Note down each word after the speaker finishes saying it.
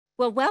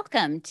Well,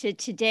 welcome to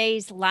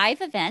today's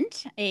live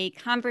event, a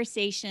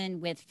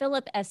conversation with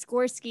Philip S.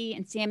 Gorski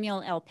and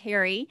Samuel L.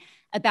 Perry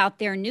about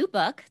their new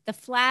book, The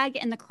Flag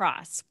and the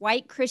Cross,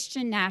 White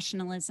Christian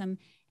Nationalism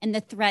and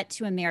the Threat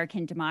to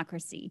American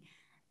Democracy.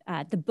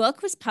 The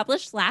book was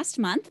published last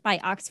month by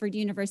Oxford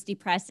University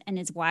Press and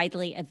is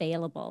widely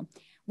available.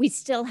 We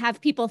still have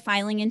people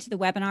filing into the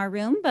webinar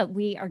room, but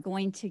we are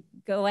going to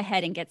go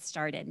ahead and get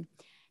started.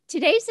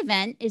 Today's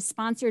event is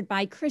sponsored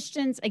by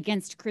Christians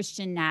Against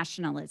Christian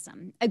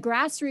Nationalism, a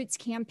grassroots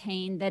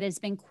campaign that has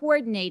been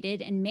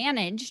coordinated and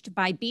managed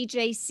by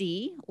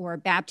BJC, or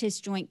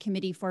Baptist Joint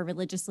Committee for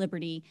Religious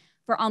Liberty,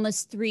 for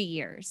almost 3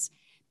 years.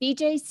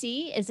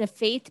 BJC is a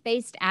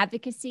faith-based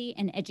advocacy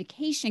and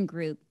education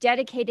group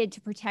dedicated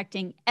to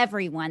protecting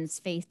everyone's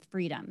faith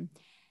freedom.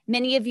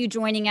 Many of you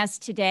joining us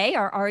today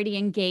are already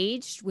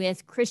engaged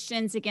with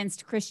Christians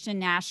Against Christian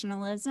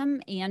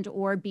Nationalism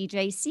and/or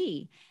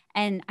BJC.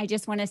 And I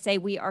just want to say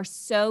we are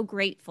so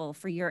grateful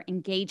for your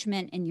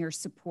engagement and your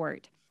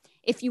support.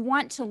 If you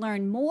want to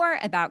learn more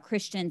about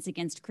Christians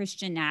Against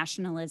Christian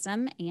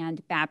Nationalism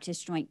and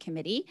Baptist Joint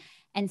Committee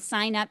and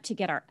sign up to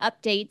get our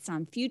updates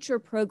on future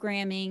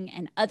programming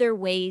and other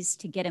ways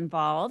to get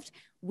involved,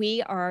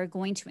 we are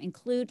going to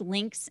include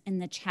links in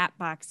the chat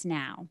box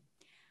now.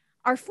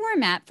 Our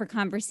format for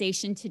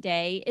conversation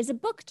today is a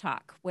book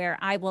talk where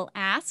I will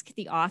ask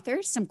the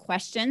authors some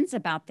questions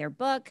about their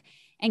book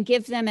and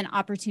give them an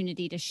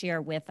opportunity to share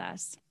with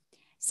us.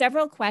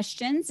 Several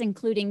questions,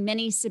 including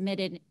many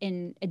submitted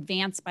in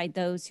advance by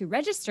those who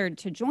registered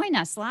to join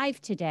us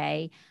live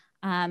today,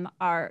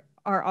 are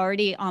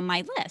already on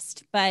my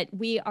list, but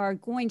we are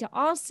going to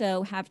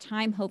also have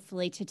time,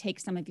 hopefully, to take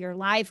some of your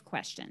live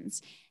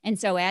questions. And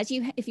so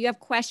if you have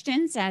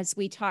questions as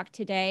we talk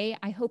today,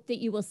 I hope that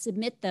you will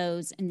submit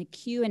those in the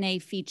Q&A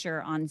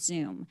feature on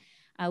Zoom.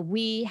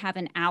 We have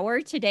an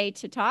hour today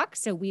to talk,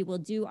 so we will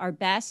do our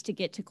best to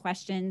get to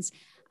questions,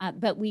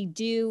 but we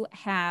do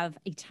have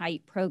a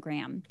tight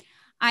program.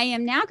 I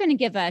am now going to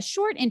give a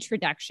short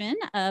introduction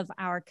of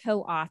our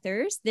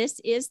co-authors.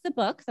 This is the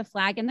book, The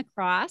Flag and the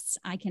Cross.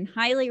 I can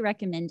highly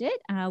recommend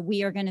it.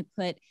 We are going to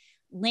put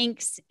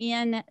links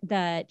in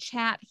the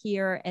chat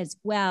here as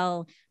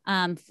well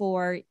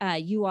for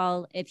you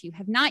all, if you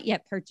have not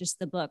yet purchased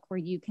the book, where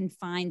you can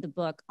find the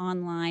book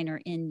online or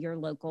in your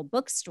local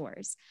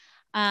bookstores.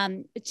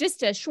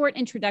 Just a short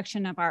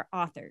introduction of our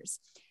authors.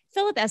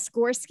 Philip S.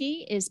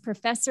 Gorski is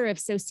professor of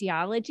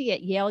sociology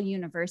at Yale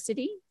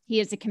University. He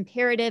is a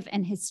comparative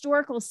and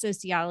historical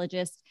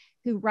sociologist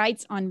who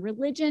writes on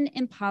religion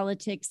and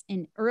politics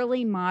in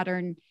early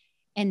modern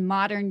and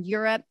modern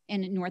Europe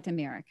and North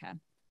America.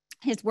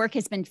 His work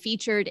has been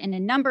featured in a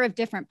number of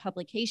different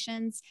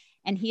publications,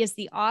 and he is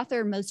the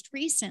author most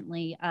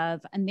recently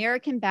of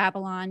American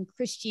Babylon,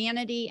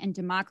 Christianity and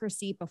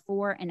Democracy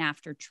Before and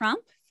After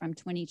Trump from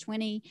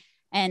 2020,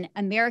 and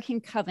American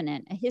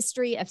Covenant, A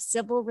History of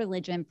Civil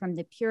Religion from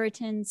the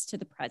Puritans to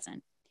the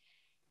Present.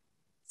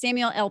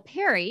 Samuel L.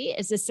 Perry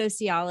is a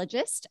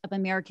sociologist of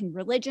American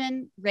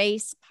religion,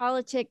 race,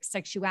 politics,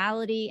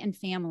 sexuality, and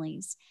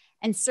families,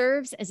 and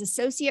serves as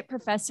associate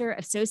professor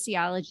of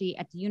sociology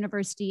at the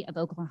University of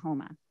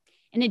Oklahoma.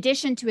 In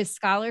addition to his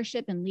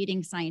scholarship in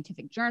leading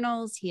scientific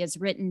journals, he has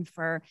written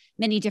for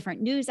many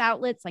different news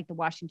outlets like the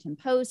Washington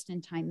Post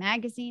and Time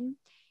Magazine.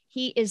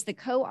 He is the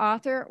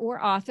co-author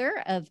or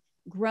author of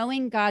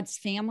Growing God's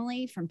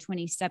Family from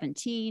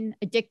 2017,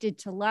 Addicted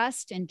to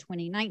Lust in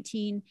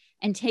 2019,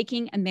 and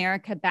Taking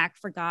America Back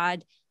for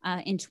God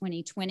in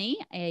 2020,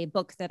 a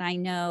book that I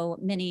know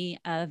many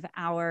of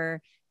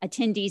our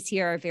attendees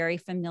here are very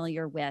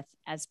familiar with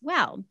as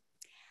well.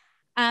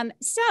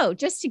 So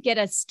just to get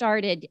us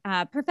started,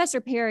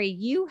 Professor Perry,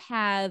 you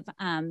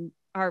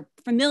are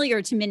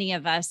familiar to many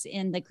of us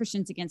in the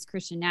Christians Against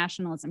Christian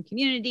Nationalism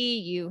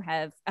community. You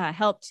have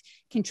helped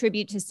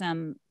contribute to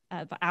some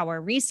of our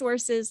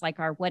resources, like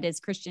our What is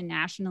Christian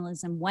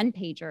Nationalism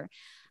one-pager.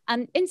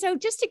 And so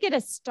just to get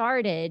us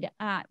started,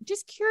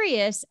 just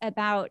curious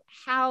about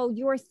how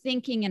your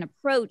thinking and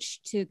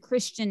approach to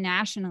Christian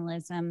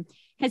nationalism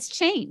has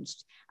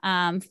changed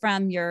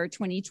from your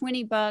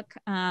 2020 book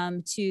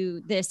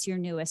to this, your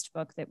newest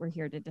book that we're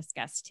here to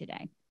discuss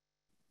today.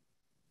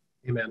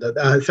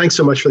 Amanda, thanks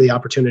so much for the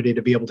opportunity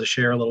to be able to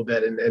share a little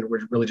bit, and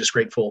we're really just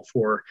grateful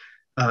for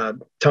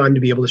time to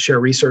be able to share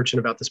research and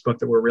about this book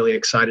that we're really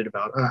excited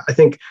about. I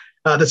think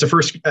that's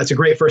a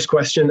great first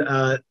question.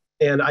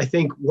 And I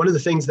think one of the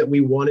things that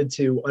we wanted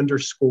to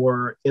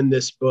underscore in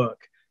this book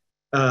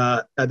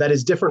that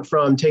is different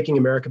from Taking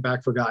America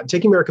Back for God.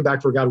 Taking America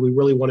Back for God, we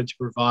really wanted to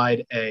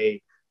provide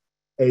a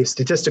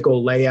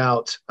statistical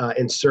layout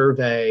and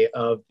survey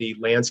of the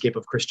landscape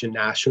of Christian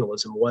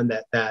nationalism, one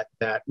that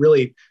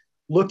really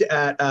looked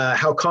at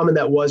how common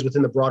that was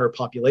within the broader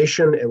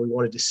population, and we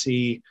wanted to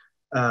see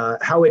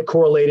how it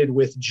correlated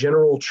with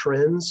general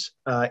trends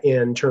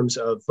in terms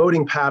of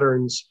voting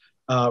patterns,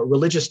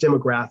 religious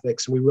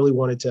demographics. We really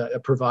wanted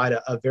to provide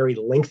a very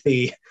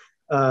lengthy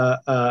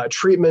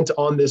treatment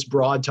on this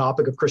broad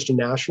topic of Christian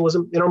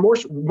nationalism. In our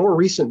more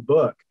recent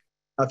book,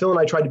 Phil and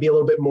I tried to be a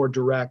little bit more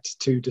direct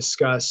to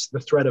discuss the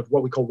threat of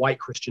what we call white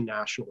Christian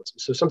nationalism.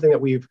 So something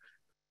that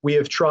we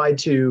have tried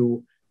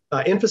to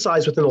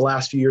emphasize within the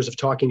last few years of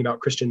talking about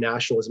Christian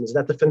nationalism is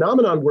that the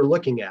phenomenon we're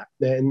looking at,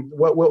 and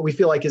what we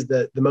feel like is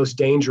the most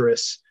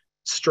dangerous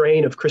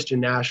strain of Christian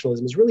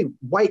nationalism, is really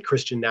white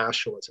Christian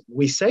nationalism.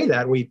 We say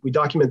that, we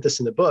document this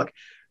in the book.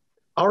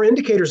 Our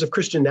indicators of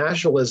Christian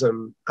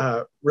nationalism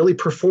really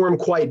perform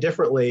quite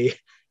differently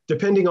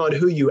depending on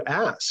who you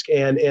ask.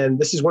 And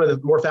this is one of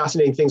the more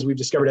fascinating things we've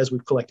discovered as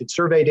we've collected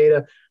survey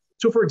data.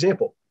 So for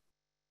example,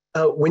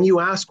 when you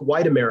ask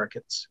white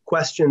Americans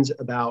questions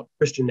about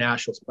Christian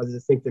nationalism, whether they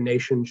think the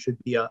nation should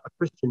be a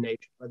Christian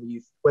nation,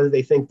 whether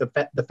they think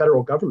the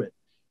federal government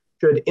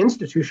should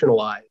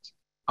institutionalize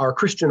our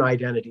Christian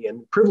identity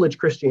and privilege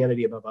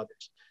Christianity above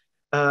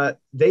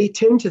others, they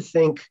tend to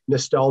think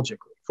nostalgically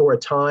for a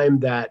time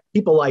that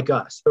people like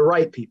us, the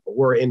right people,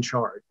 were in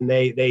charge, and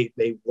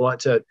they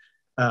want to.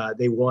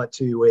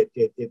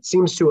 It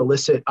seems to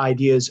elicit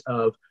ideas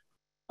of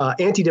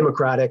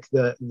anti-democratic,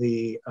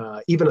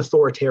 even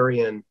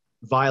authoritarian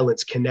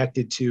violence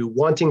connected to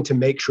wanting to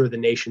make sure the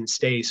nation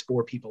stays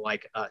for people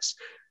like us.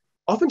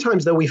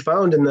 Oftentimes, though, we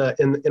found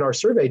in our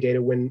survey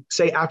data, when,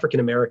 say, African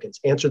Americans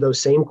answer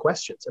those same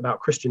questions about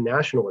Christian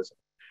nationalism,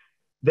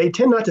 they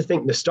tend not to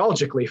think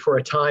nostalgically for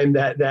a time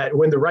that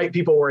when the right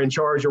people were in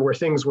charge or where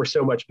things were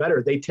so much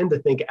better. They tend to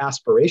think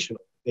aspirationally.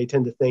 They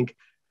tend to think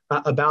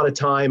about a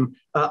time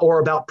or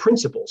about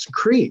principles,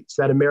 creeds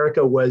that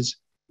America was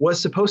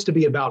supposed to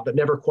be about, but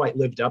never quite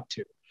lived up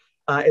to.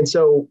 And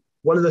so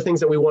one of the things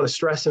that we want to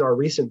stress in our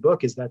recent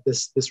book is that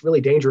this really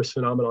dangerous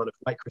phenomenon of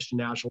white Christian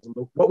nationalism,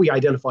 what we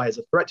identify as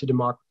a threat to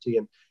democracy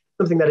and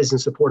something that is in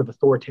support of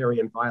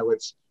authoritarian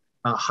violence,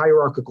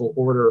 hierarchical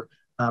order,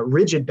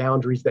 rigid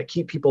boundaries that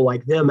keep people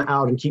like them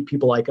out and keep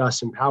people like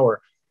us in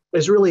power,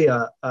 is really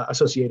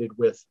associated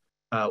with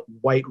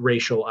white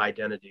racial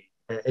identity.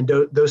 And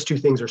those two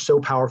things are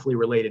so powerfully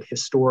related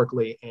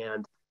historically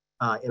and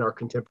in our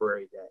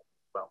contemporary day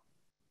as well.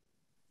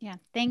 Yeah,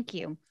 thank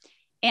you.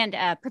 And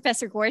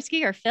Professor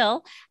Gorski, or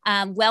Phil,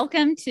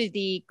 welcome to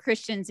the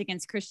Christians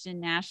Against Christian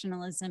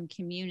Nationalism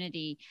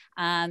community.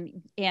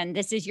 And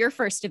this is your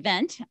first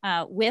event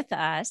with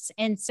us.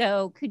 And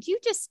so could you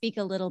just speak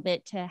a little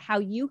bit to how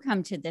you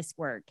come to this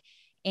work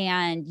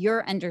and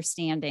your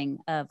understanding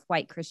of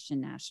white Christian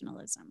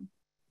nationalism?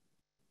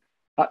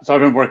 So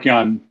I've been working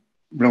on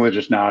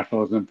religious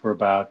nationalism for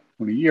about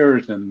 20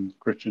 years and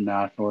Christian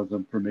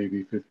nationalism for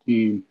maybe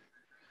 15,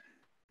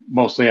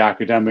 mostly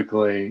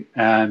academically.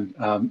 And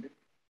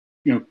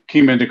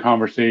came into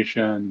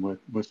conversation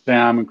with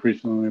Sam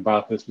increasingly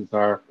about this as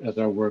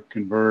our work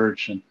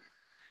converged, and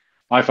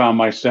I found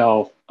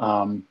myself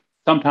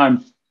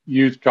sometimes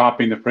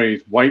dropping the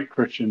phrase white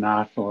Christian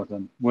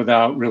nationalism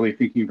without really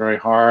thinking very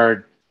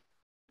hard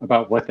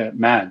about what that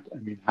meant. I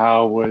mean,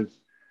 how was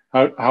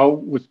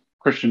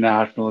Christian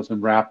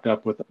nationalism wrapped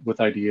up with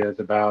ideas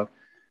about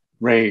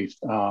race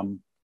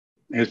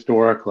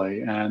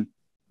historically? And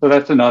so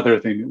that's another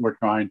thing that we're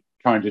trying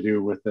to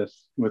do with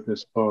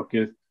this book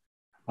is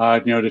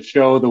to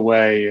show the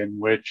way in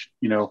which,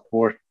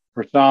 for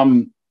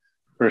some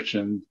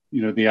Christians,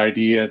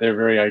 their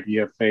very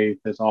idea of faith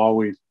has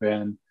always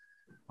been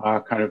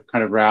kind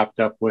of wrapped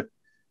up with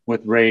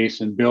race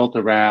and built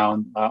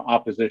around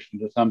opposition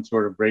to some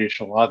sort of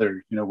racial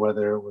others,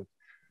 whether it was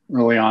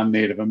early on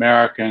Native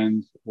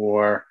Americans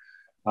or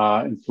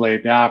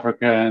enslaved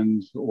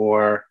Africans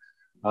or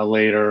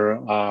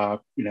later,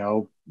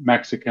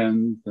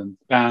 Mexicans and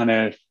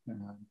Spanish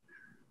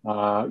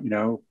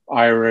and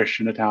Irish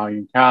and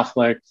Italian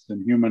Catholics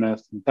and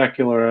humanists and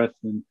secularists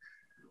and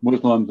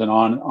Muslims and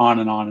on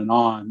and on and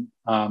on.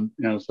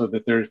 So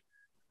that there's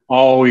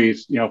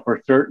always,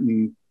 for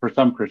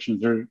some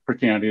Christians,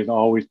 Christianity has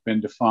always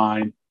been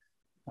defined,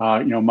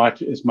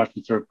 much in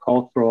sort of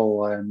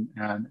cultural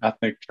and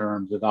ethnic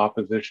terms as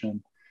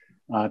opposition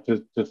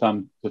to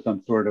some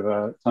sort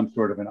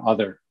of an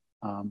other.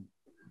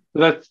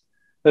 So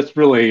that's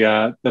really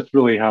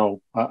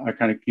how I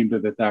kind of came to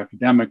this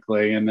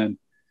academically, and then.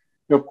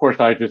 Of course,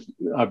 I just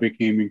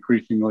became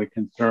increasingly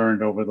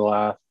concerned over the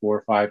last 4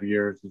 or 5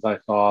 years as I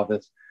saw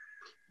this,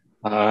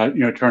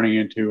 turning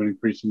into an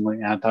increasingly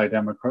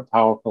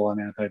powerful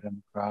and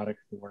anti-democratic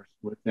force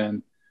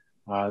within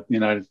the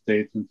United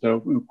States. And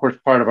so, of course,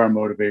 part of our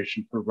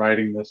motivation for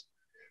writing this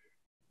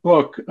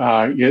book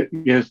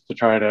is to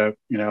try to,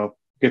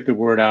 get the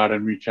word out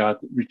and reach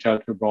out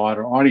to a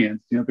broader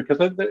audience, because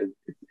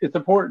it's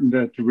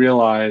important to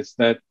realize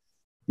that,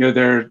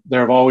 there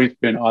have always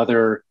been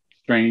other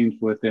strains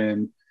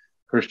within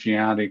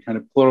Christianity, kind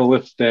of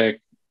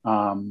pluralistic,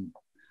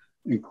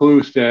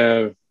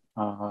 inclusive,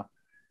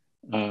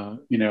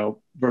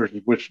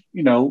 versions which,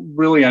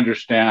 really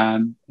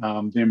understand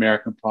the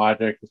American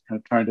project is kind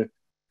of trying to,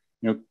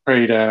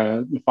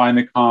 find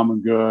the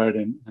common good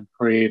and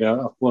create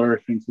a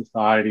flourishing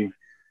society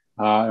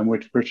in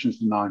which Christians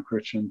and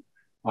non-Christians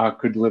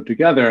could live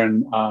together.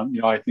 And,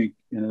 I think,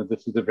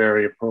 this is a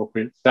very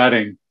appropriate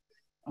setting,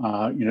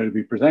 to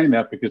be presenting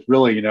that, because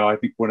really, I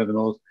think one of the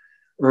most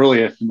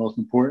earliest and most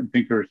important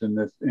thinkers in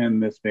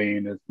this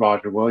vein is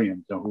Roger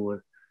Williams, who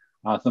was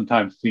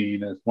sometimes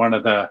seen as one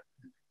of the,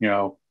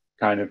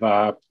 kind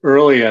of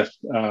earliest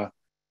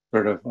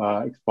sort of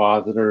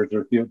expositors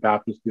or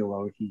Baptist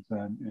theologians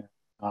in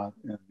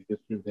the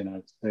history of the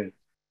United States.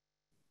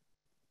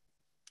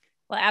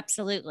 Well,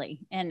 absolutely.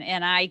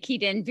 And I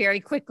keyed in very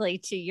quickly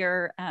to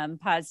your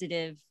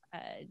positive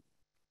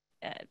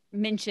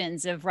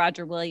mentions of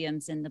Roger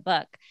Williams in the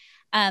book.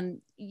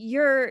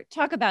 Your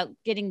talk about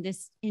getting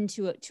this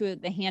to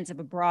the hands of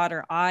a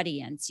broader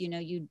audience.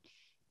 You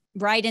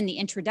write in the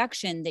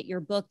introduction that your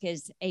book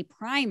is a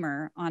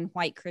primer on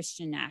white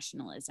Christian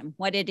nationalism,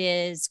 what it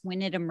is,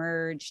 when it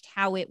emerged,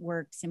 how it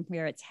works, and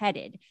where it's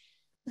headed.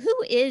 Who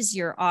is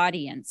your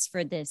audience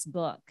for this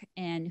book,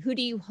 and who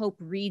do you hope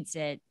reads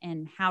it,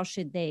 and how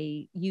should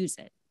they use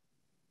it?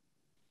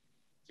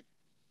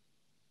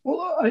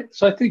 Well,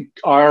 I think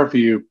our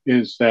view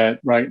is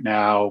that right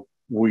now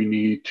we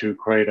need to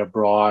create a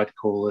broad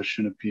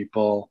coalition of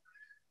people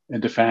in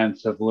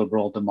defense of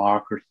liberal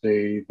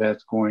democracy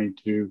that's going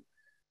to,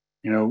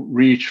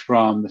 reach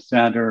from the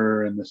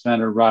center and the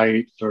center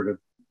right, sort of,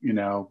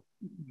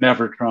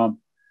 never Trump,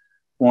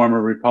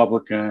 former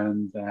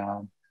Republicans,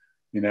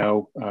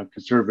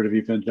 conservative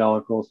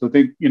evangelicals. So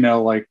think,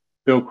 like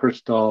Bill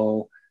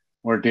Kristol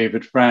or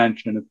David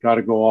French, and it's got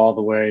to go all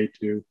the way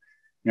to,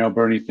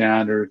 Bernie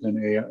Sanders and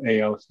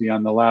AOC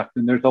on the left.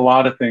 And there's a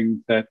lot of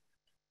things that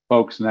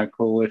folks in that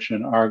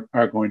coalition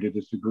are going to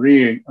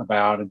disagree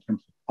about in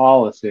terms of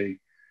policy.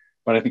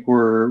 But I think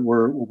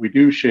what we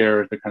do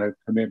share is the kind of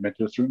commitment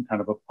to a certain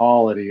kind of a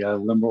polity, a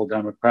liberal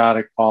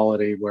democratic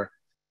polity, where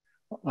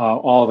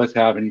all of us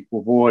have an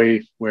equal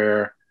voice,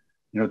 where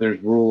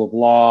there's rule of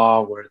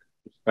law, where there's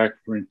respect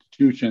for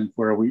institutions,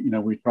 where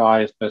we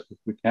try as best as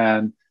we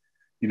can,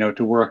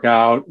 to work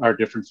out our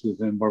differences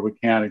and where we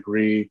can't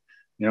agree,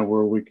 where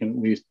we can at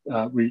least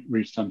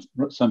reach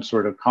some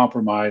sort of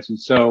compromise. And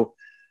so,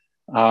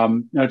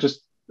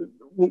 just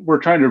we're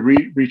trying to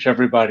reach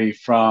everybody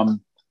from,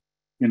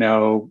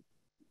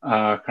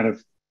 kind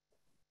of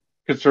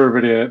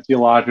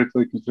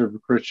theologically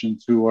conservative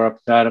Christians who are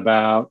upset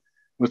about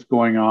what's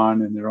going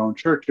on in their own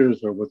churches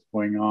or what's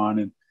going on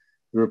in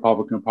the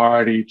Republican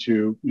Party,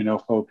 to,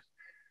 folks,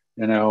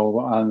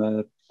 on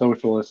the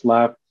socialist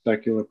left,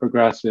 secular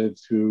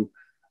progressives who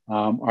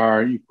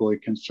are equally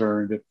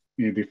concerned, if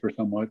maybe for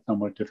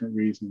somewhat different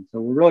reasons.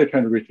 So we're really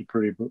trying to reach a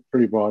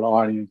pretty broad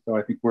audience. So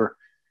I think we're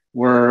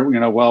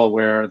well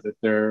aware that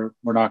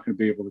we're not going to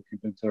be able to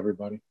convince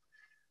everybody.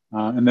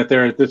 And that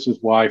this is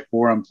why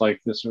forums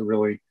like this are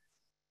really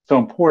so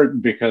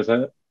important, because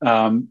there's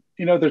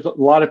a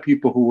lot of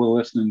people who will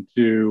listen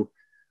to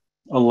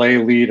a lay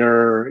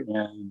leader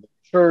in the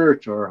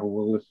church, or who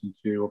will listen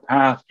to a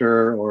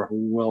pastor, or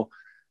who will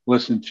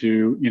listen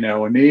to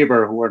a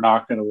neighbor, who are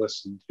not going to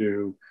listen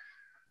to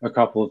a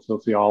couple of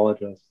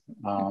sociologists.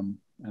 And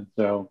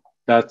so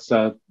that's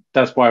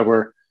why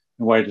we're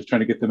in a way just trying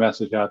to get the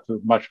message out to a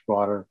much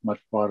broader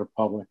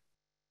public.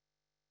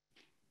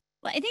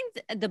 Well, I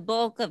think the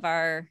bulk of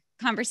our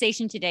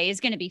conversation today is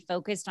going to be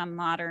focused on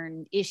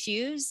modern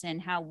issues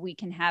and how we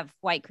can have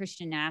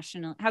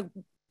how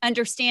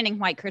understanding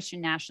white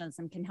Christian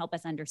nationalism can help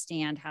us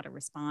understand how to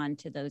respond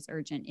to those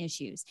urgent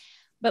issues.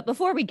 But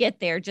before we get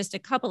there, just a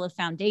couple of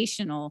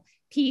foundational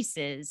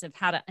pieces of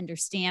how to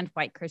understand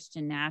white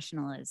Christian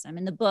nationalism.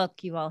 In the book,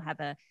 you all have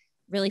a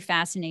really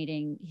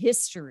fascinating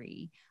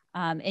history,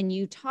 and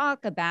you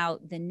talk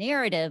about the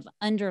narrative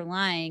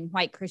underlying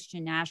white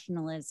Christian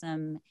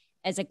nationalism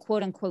as a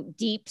quote unquote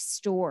deep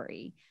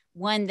story,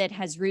 one that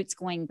has roots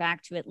going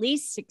back to at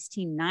least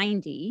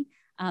 1690,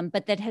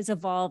 but that has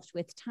evolved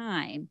with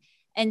time.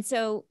 And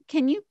so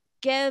can you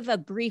give a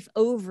brief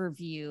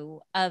overview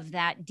of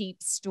that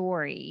deep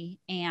story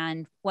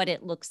and what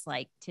it looks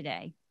like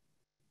today?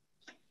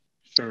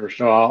 Sure.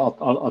 So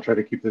I'll try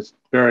to keep this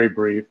very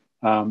brief.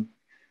 I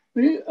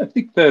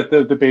think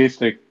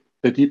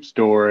the deep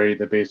story,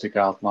 the basic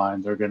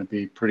outlines are going to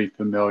be pretty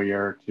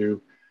familiar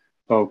to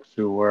folks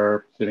who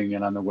were sitting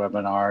in on the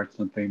webinar. It's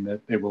something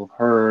that they will have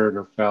heard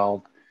or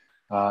felt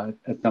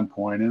at some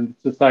point. And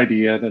it's this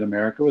idea that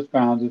America was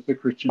founded as a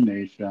Christian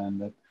nation,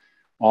 that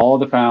all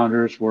of the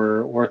founders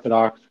were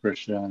Orthodox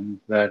Christians,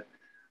 that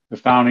the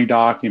founding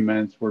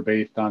documents were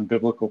based on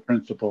biblical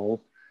principles,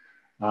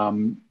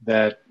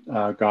 that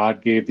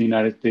God gave the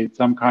United States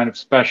some kind of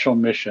special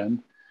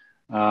mission.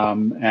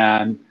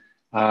 And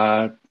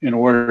in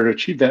order to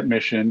achieve that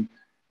mission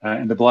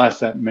and to bless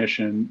that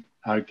mission,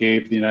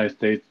 gave the United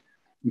States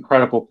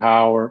incredible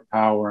power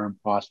and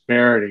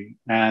prosperity,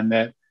 and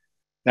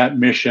that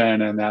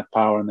mission and that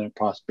power and that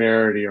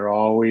prosperity are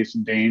always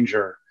in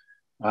danger,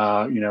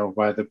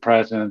 by the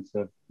presence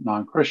of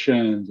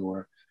non-Christians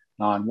or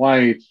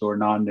non-whites or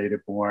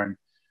non-native born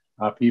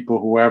people,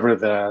 whoever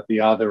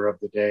the other of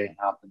the day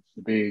happens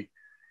to be.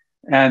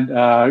 And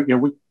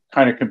we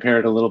kind of compare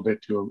it a little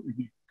bit to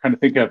kind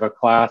of think of a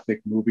classic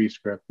movie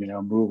script,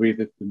 movie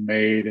that's been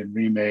made and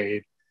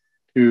remade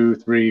 2,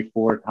 3,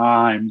 4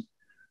 times,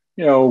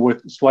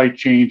 with slight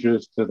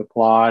changes to the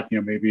plot,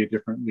 maybe a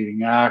different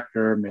leading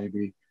actor,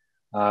 maybe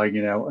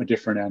a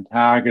different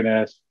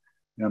antagonist,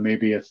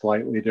 maybe a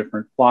slightly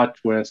different plot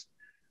twist.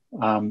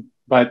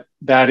 But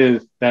that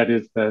is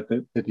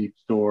the deep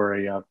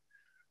story of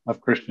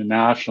Christian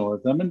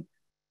nationalism. And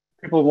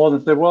people will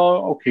say,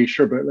 well, okay,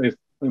 sure, but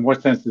in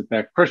what sense is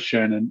that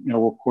Christian? And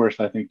of course,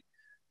 I think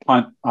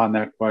punt on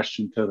that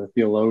question to the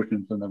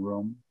theologians in the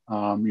room,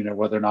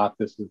 whether or not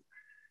this is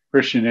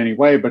Christian in any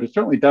way, but it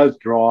certainly does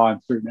draw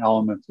on certain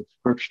elements of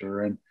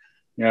Scripture. And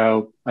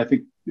I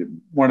think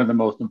one of the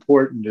most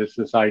important is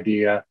this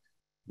idea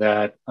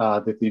that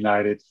the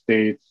United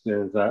States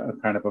is a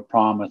kind of a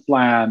promised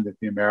land, that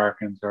the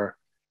Americans are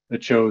the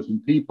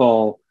chosen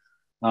people.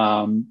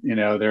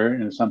 They're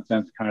in some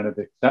sense kind of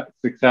the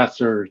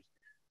successors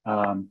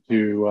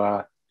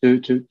to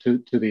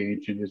the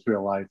ancient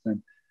Israelites,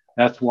 and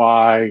that's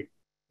why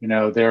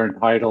they're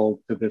entitled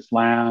to this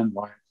land,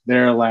 why it's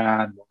their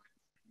land.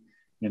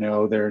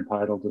 They're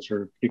entitled to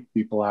sort of kick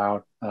people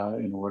out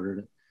in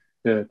order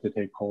to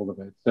take hold of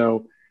it.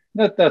 So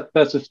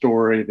that's a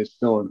story that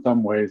still in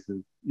some ways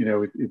is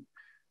it's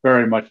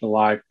very much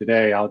alive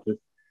today. I'll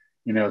just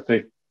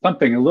say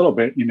something a little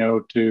bit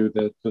to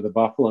the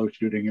Buffalo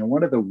shooting. And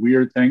one of the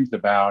weird things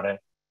about it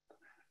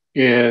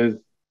is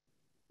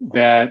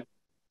that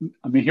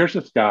here's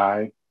this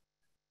guy.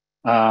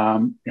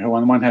 On the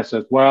one hand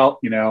says, well,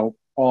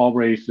 all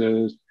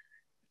races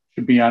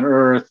should be on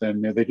Earth,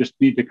 and they just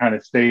need to kind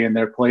of stay in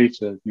their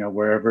places,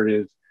 wherever it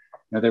is,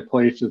 their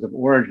places of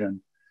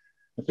origin.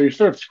 And so you're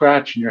sort of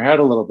scratching your head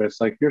a little bit. It's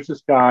like, here's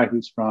this guy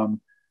who's from,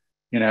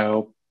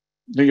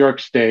 New York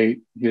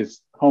State.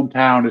 His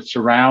hometown is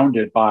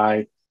surrounded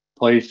by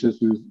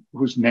places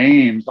whose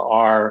names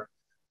are,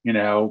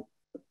 of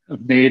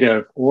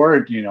native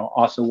origin,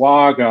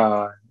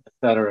 Osawaga, et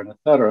cetera, and et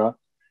cetera.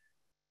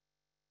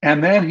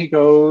 And then he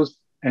goes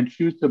and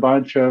shoots a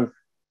bunch of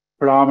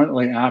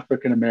predominantly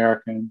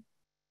African-American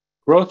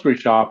grocery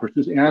shoppers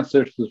whose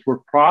ancestors were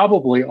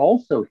probably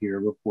also here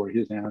before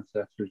his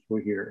ancestors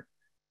were here,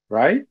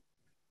 right?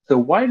 So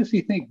why does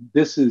he think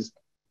this is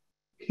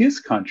his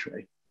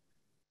country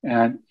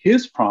and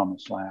his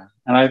promised land?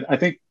 And I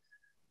think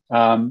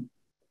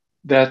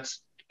that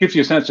gives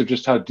you a sense of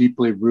just how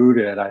deeply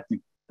rooted I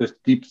think this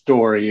deep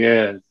story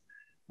is,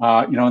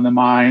 in the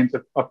minds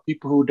of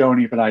people who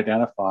don't even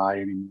identify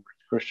anymore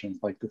as Christians,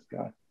 like this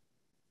guy.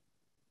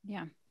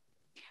 Yeah.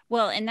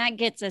 Well, and that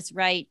gets us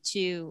right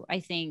to, I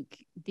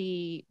think,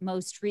 the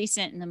most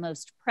recent and the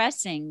most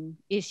pressing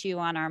issue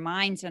on our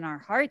minds and our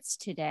hearts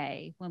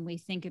today when we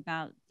think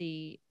about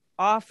the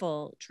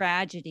awful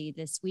tragedy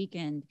this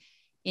weekend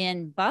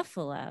in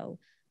Buffalo.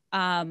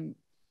 In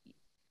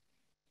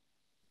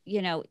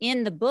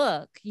the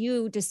book,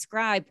 you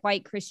describe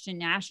white Christian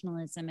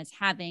nationalism as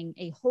having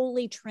a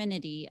holy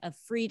trinity of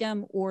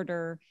freedom,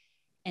 order,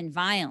 and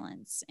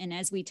violence. And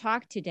as we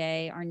talk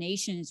today, our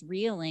nation is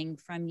reeling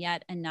from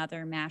yet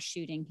another mass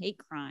shooting hate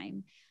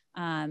crime.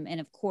 And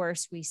of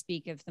course, we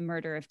speak of the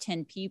murder of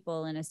 10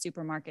 people in a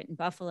supermarket in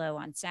Buffalo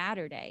on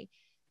Saturday.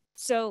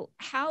 So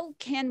how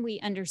can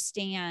we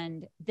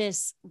understand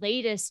this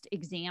latest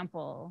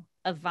example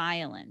of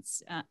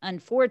violence?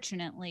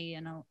 Unfortunately,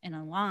 in a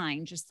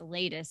line, just the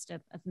latest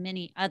of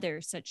many other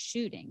such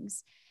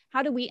shootings.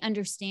 How do we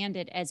understand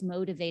it as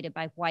motivated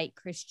by white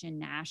Christian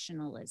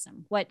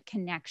nationalism? What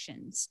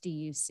connections do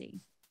you see?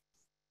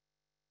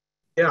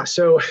 Yeah,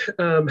 so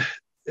in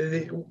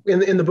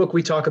the book,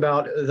 we talk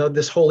about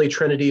this holy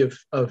trinity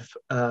of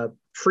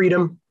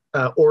freedom,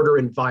 order,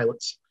 and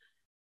violence.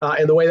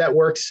 And the way that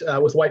works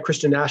with white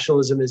Christian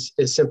nationalism is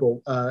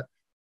simple.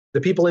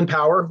 The people in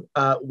power,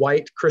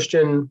 white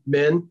Christian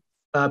men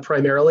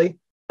primarily,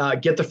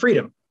 get the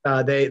freedom.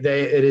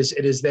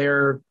 It is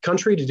their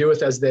country to do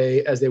with as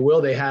they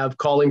will. They have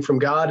calling from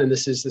God, and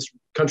this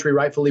country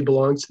rightfully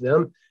belongs to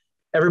them.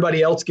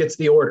 Everybody else gets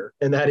the order,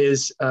 and that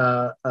is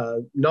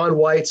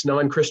non-whites,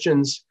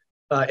 non-Christians,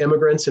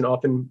 immigrants, and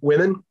often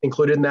women,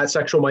 included in that,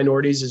 sexual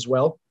minorities as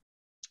well.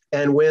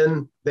 And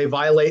when they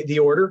violate the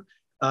order,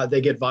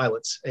 they get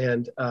violence,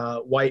 and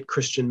white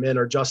Christian men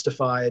are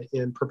justified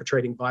in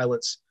perpetrating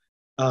violence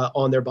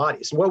on their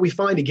bodies. And what we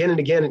find again and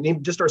again,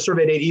 and just our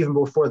survey data even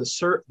before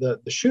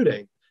the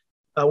shooting,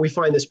 we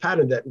find this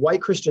pattern that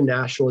white Christian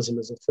nationalism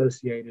is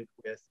associated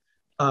with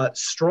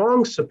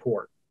strong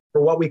support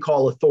for what we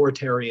call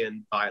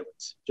authoritarian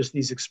violence, just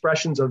these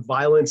expressions of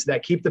violence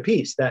that keep the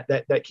peace,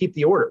 that keep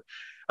the order.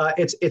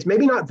 It's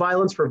maybe not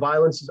violence for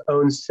violence's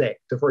own sake.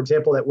 So, for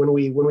example, that when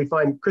we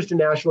find Christian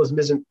nationalism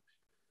isn't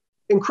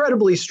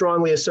incredibly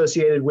strongly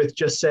associated with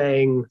just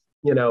saying,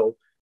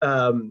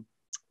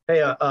 hey,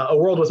 a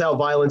world without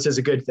violence is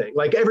a good thing.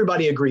 Like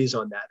everybody agrees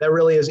on that. That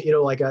really is,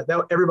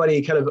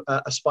 everybody kind of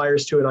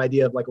aspires to an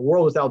idea of like a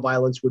world without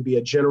violence would be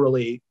a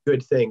generally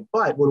good thing.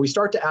 But when we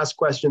start to ask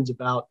questions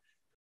about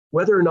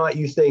whether or not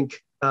you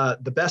think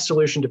the best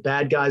solution to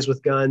bad guys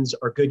with guns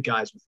are good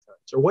guys with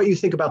guns, or what you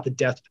think about the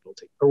death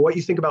penalty, or what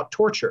you think about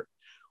torture,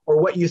 or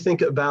what you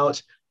think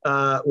about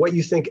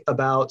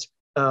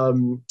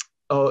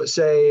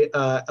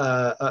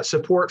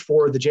support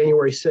for the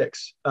January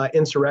 6th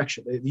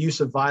insurrection, the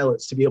use of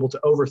violence to be able to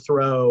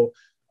overthrow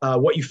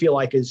what you feel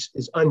like is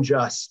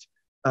unjust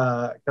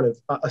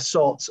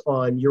assaults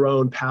on your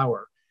own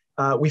power,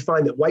 we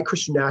find that white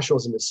Christian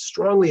nationalism is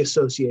strongly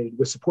associated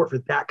with support for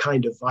that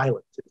kind of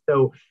violence.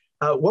 So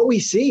what we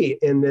see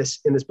in this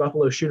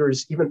Buffalo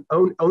shooter's even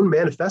own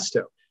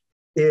manifesto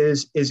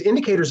is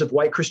indicators of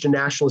white Christian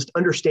nationalist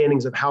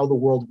understandings of how the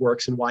world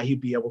works and why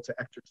he'd be able to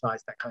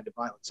exercise that kind of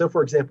violence. So,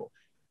 for example,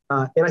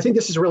 and I think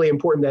this is really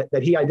important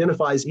that he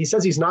identifies, he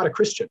says he's not a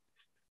Christian.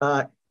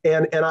 We're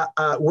going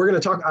to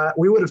talk,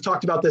 we would have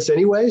talked about this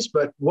anyways,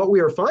 but what we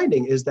are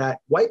finding is that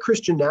white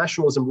Christian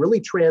nationalism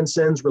really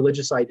transcends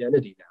religious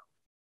identity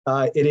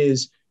now. It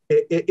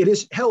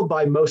is held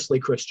by mostly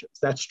Christians.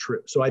 That's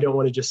true. So I don't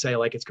want to just say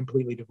like it's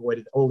completely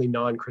devoid, only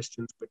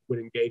non-Christians would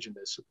engage in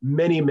this.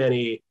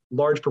 Many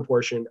large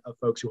proportion of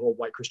folks who hold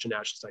white Christian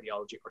nationalist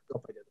ideology are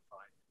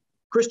self-identified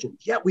Christians.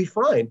 Yet we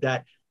find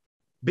that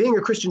being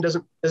a Christian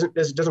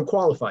doesn't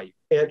qualify you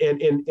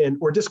and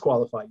or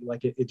disqualify you.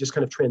 Like it just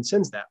kind of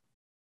transcends that.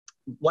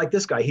 Like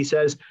this guy, he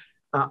says,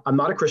 I'm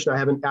not a Christian. I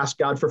haven't asked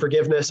God for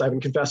forgiveness. I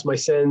haven't confessed my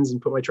sins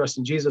and put my trust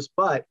in Jesus,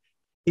 but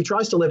he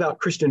tries to live out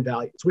Christian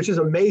values, which is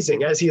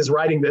amazing as he is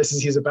writing this,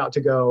 as he's about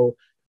to go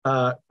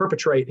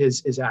perpetrate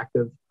his act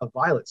of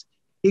violence.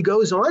 He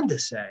goes on to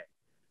say,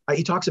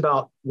 he talks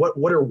about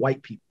what are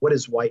white people? What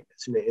is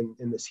whiteness?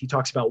 In this, he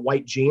talks about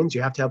white genes.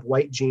 You have to have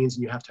white genes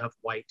and you have to have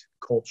white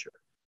culture.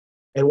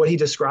 And what he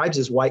describes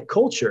as white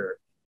culture,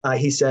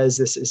 he says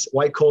this is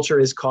white culture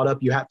is caught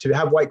up. You have to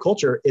have white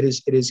culture. It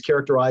is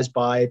characterized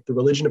by the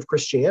religion of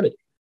Christianity,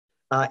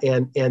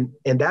 and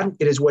that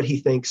it is what he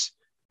thinks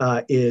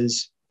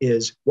is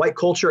white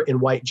culture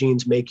and white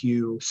genes make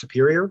you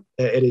superior.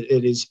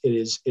 It is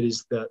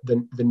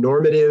the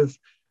normative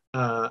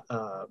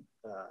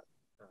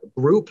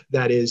group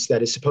that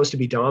is supposed to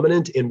be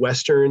dominant in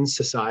Western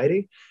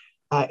society.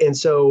 And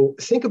so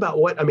think about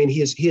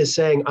he is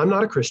saying, I'm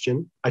not a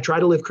Christian. I try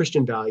to live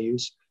Christian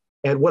values.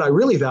 And what I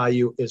really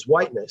value is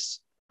whiteness.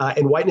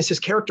 And whiteness is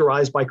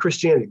characterized by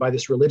Christianity, by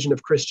this religion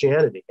of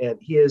Christianity. And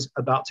he is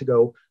about to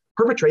go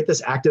perpetrate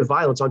this act of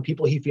violence on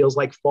people he feels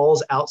like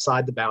falls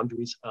outside the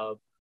boundaries of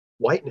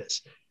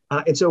whiteness.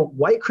 And so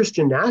white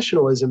Christian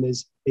nationalism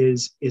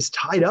is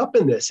tied up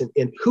in this.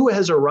 And who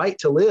has a right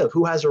to live?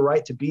 Who has a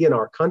right to be in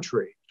our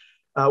country?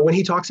 When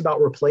he talks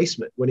about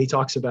replacement, when he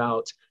talks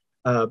about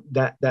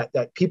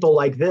that people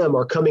like them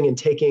are coming and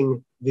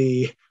taking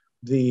the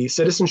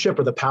citizenship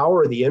or the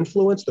power or the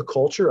influence, the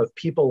culture of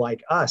people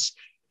like us,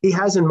 he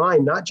has in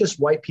mind not just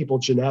white people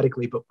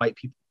genetically, but white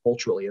people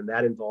culturally, and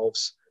that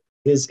involves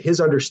his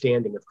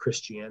understanding of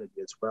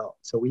Christianity as well.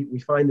 So we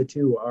find the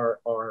two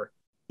are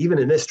even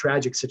in this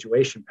tragic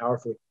situation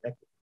powerfully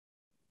connected.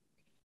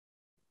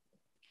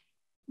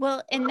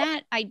 Well, in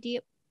that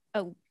idea,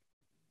 oh,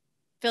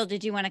 Phil,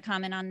 did you want to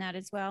comment on that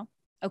as well?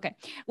 Okay.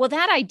 Well,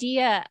 that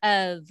idea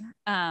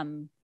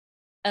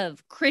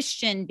of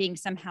Christian being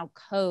somehow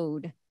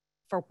code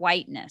for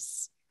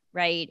whiteness,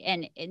 right?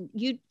 And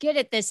you get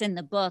at this in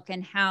the book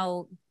and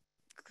how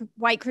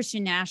white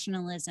Christian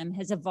nationalism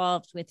has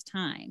evolved with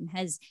time,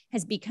 has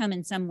become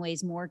in some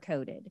ways more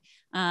coded.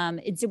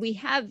 And so we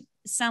have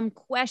some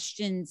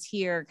questions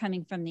here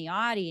coming from the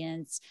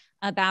audience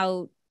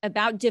about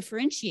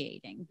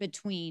differentiating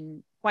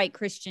between white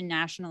Christian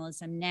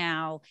nationalism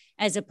now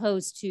as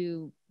opposed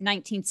to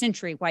 19th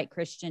century white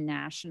Christian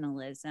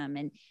nationalism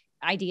and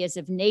ideas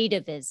of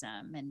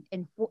nativism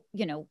and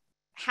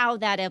how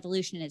that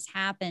evolution has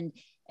happened.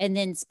 And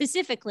then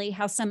specifically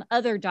how some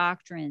other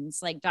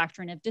doctrines like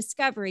doctrine of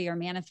discovery or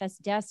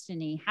manifest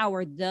destiny, how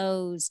are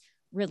those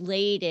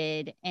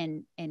related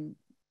and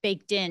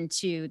baked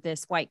into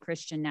this white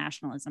Christian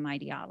nationalism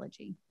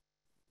ideology?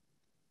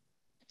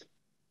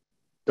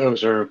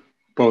 Those are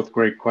both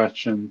great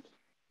questions.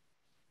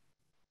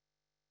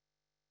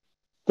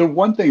 The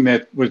one thing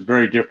that was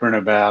very different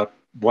about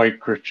white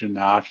Christian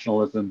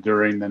nationalism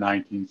during the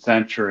 19th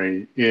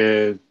century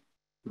is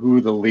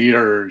who the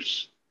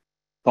leaders,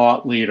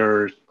 thought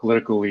leaders,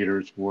 political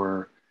leaders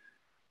were.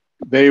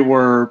 They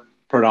were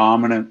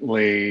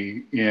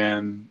predominantly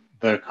in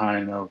the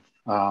kind of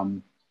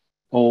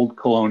old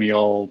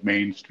colonial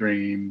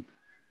mainstream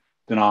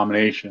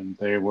denominations.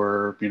 They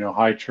were,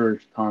 high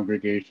church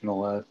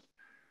Congregationalists,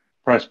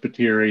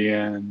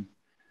 Presbyterian,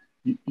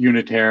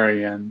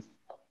 Unitarians,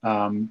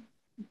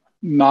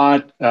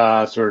 not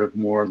sort of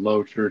more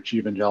low church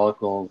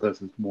evangelicals.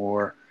 This is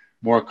more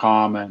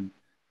common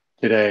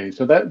today.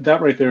 So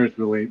that right there is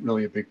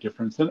really a big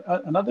difference. And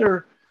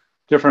another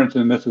difference,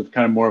 and this is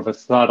kind of more of a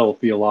subtle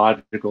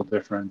theological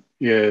difference,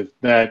 is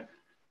that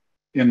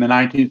in the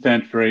 19th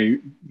century,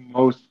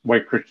 most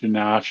white Christian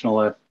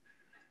nationalists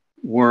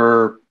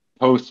were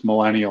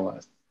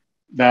post-millennialists.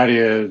 That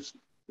is,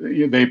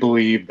 they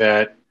believed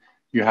that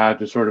you had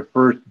to sort of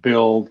first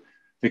build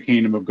the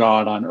kingdom of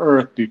God on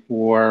earth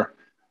before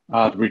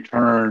the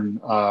return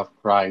of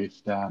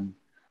Christ and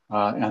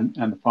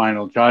the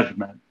final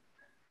judgment,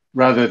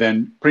 rather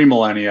than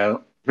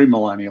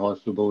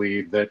premillennialists who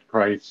believe that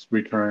Christ's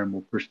return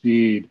will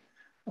precede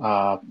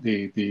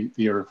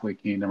the earthly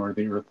kingdom or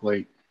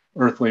the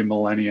earthly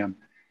millennium.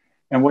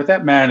 And what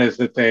that meant is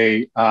that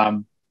they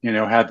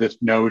had this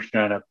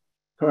notion of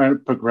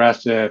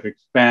progressive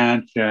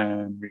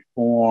expansion,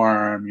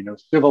 reform,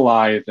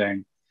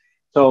 civilizing.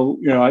 So,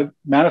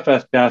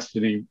 Manifest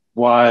Destiny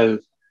was,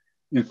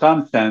 in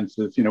some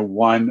senses,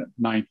 one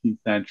 19th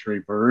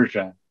century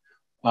version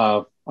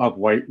of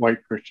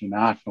white Christian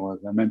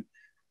nationalism. And,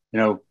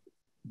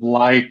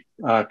 like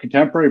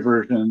contemporary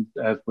versions,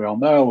 as we all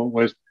know, it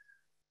was,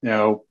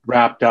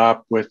 wrapped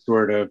up with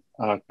sort of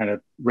kind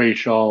of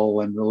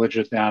racial and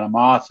religious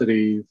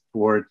animosities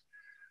towards,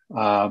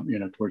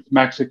 towards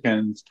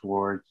Mexicans,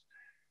 towards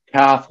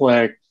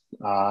Catholics,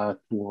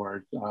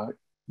 towards,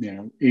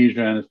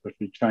 Asian,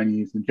 especially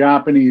Chinese and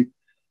Japanese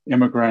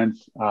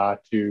immigrants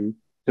to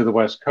the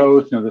West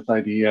Coast. This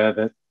idea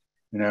that,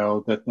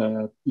 that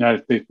the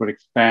United States would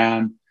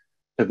expand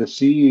to the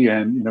sea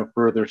and,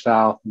 further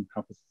south,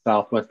 encompass the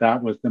Southwest.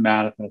 That was the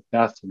manifest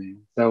destiny.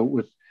 So it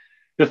was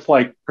just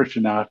like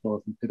Christian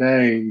nationalism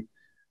today.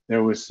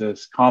 There was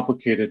this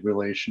complicated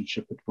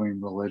relationship between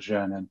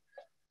religion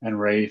and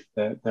race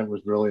that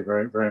was really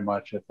very, very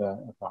much at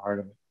the heart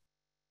of it.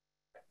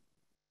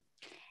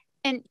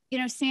 And,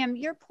 Sam,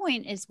 your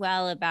point as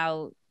well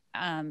about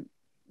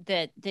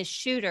that the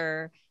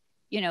shooter,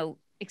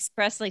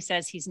 expressly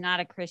says he's not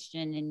a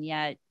Christian and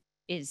yet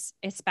is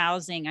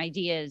espousing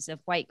ideas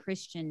of white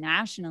Christian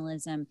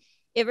nationalism.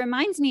 It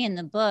reminds me in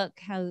the book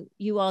how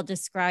you all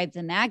describe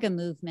the MAGA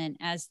movement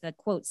as the,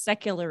 quote,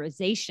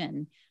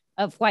 secularization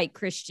of white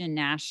Christian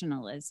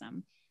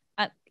nationalism.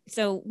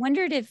 So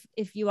wondered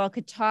if you all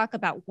could talk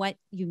about what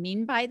you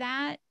mean by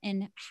that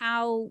and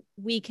how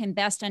we can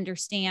best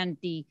understand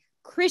the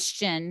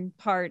Christian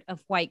part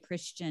of white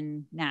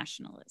Christian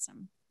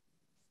nationalism.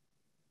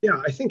 Yeah,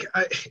 I think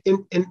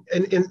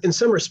in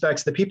some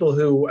respects, the people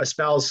who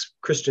espouse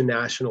Christian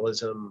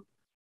nationalism,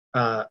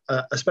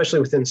 especially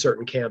within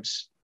certain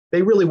camps,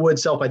 they really would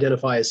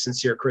self-identify as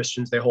sincere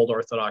Christians. They hold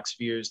Orthodox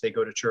views. They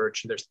go to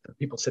church, and there's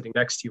people sitting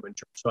next to you in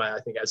church. So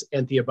I think, as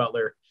Anthea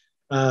Butler,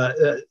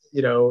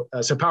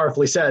 so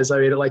powerfully says, I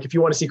mean, like, if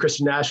you want to see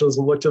Christian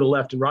nationalism, look to the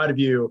left and right of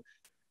you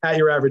at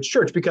your average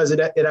church, because it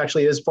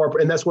actually is far,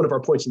 and that's one of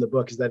our points in the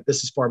book, is that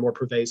this is far more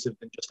pervasive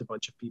than just a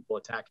bunch of people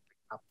attacking the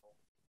Capitol,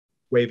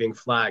 waving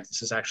flags.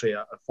 This is actually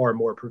a far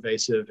more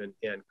pervasive and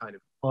kind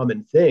of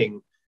common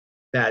thing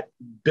that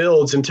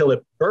builds until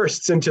it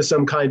bursts into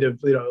some kind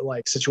of,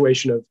 like,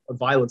 situation of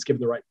violence given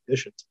the right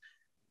conditions.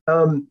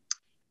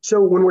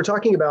 So when we're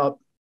talking about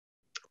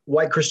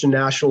white Christian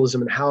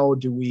nationalism and how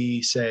do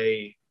we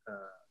say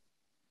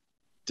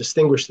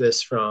distinguish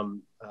this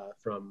from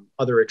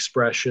other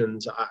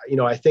expressions,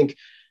 I think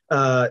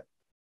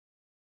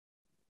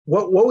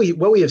what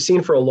we have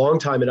seen for a long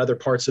time in other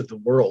parts of the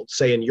world,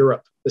 say in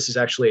Europe, this is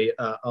actually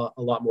a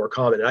lot more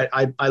common.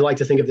 I like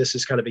to think of this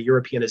as kind of a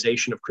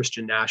Europeanization of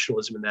Christian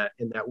nationalism,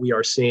 in that we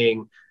are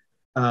seeing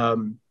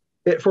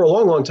for a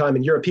long time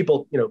in Europe,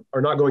 people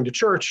are not going to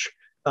church.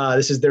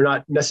 They're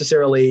not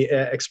necessarily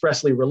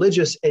expressly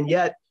religious, and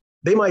yet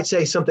they might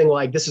say something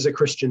like, "This is a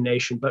Christian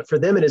nation," but for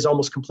them it is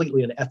almost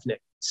completely an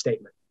ethnic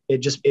statement.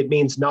 It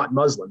means not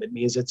Muslim. It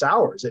means it's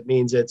ours. It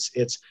means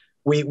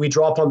we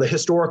draw upon the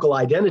historical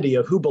identity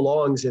of who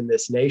belongs in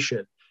this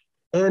nation.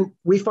 And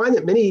we find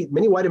that many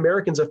white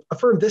Americans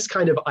affirm this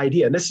kind of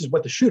idea, and this is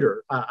what the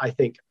shooter, I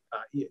think,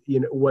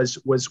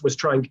 was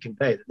trying to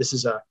convey. That this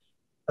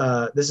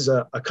is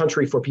a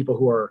country for people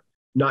who are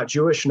not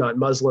Jewish, not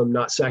Muslim,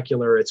 not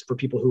secular. It's for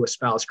people who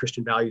espouse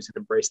Christian values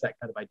and embrace that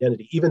kind of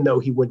identity, even though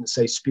he wouldn't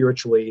say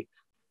spiritually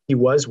he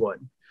was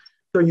one.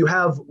 So you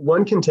have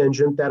one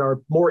contingent that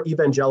are more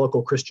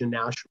evangelical Christian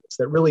nationalists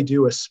that really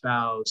do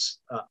espouse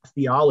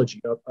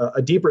theology,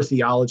 a deeper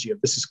theology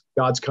of this is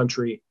God's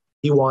country.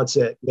 He wants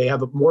it. They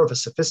have more of a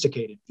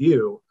sophisticated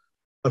view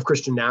of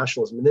Christian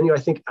nationalism. And then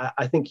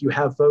I think you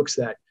have folks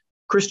that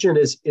Christian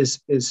is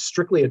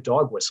strictly a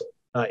dog whistle.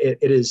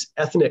 It is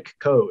ethnic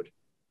code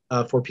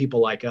for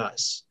people like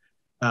us.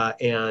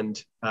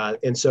 And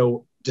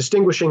so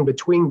distinguishing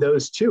between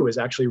those two is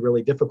actually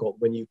really difficult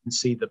when you can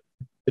see the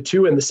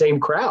two in the same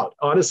crowd,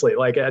 honestly,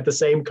 like at the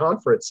same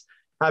conference,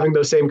 having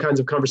those same kinds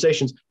of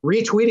conversations,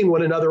 retweeting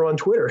one another on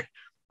Twitter.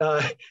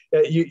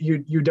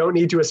 You don't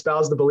need to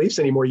espouse the beliefs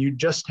anymore. You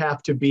just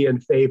have to be in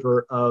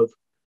favor of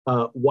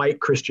white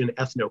Christian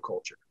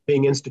ethnoculture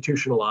being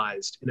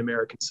institutionalized in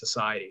American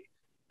society,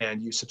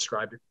 and you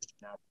subscribe to Christian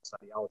nationalist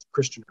ideology,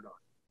 Christian or not.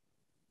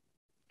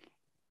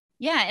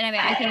 Yeah, and I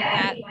mean, I think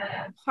that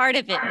part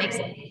of it makes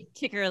it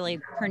particularly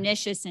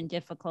pernicious and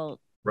difficult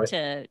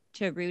to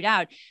root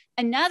out.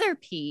 Another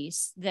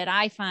piece that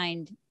I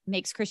find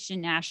makes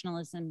Christian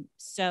nationalism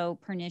so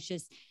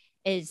pernicious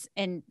is,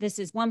 and this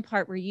is one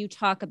part where you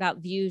talk about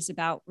views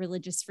about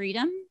religious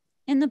freedom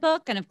in the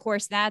book. And of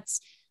course, that's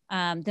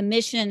the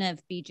mission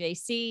of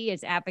BJC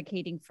is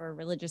advocating for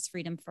religious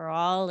freedom for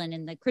all. And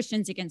in the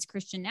Christians Against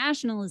Christian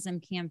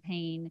Nationalism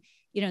campaign,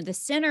 the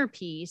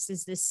centerpiece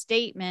is this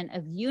statement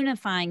of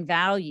unifying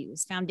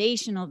values,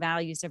 foundational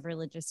values of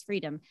religious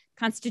freedom,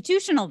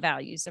 constitutional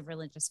values of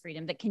religious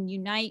freedom that can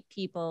unite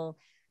people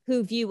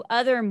who view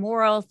other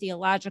moral,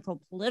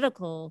 theological,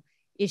 political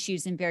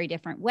issues in very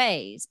different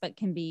ways, but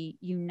can be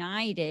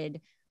united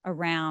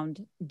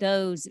around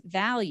those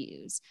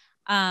values.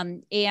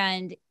 And,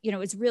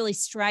 it's really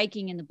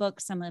striking in the book,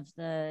 some of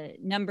the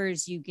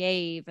numbers you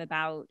gave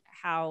about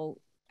how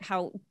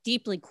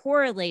deeply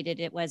correlated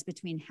it was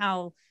between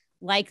how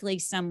likely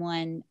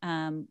someone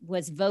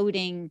was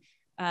voting.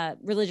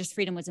 Religious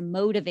freedom was a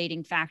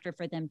motivating factor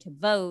for them to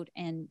vote,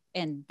 and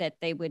that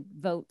they would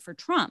vote for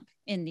Trump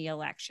in the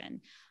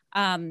election.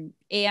 In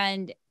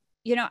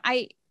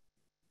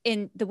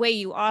the way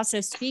you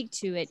also speak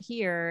to it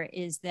here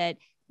is that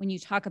when you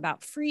talk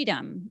about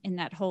freedom in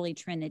that Holy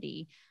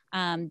Trinity,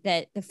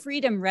 that the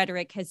freedom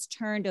rhetoric has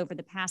turned over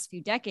the past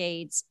few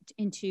decades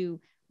into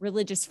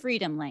religious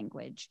freedom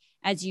language,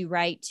 as you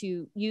write,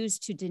 to use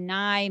to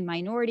deny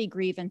minority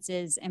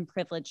grievances and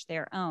privilege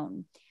their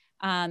own.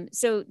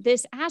 So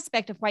this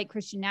aspect of white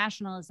Christian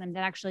nationalism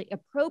that actually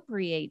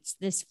appropriates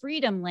this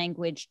freedom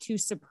language to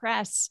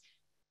suppress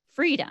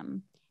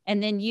freedom,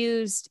 and then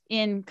used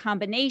in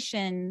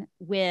combination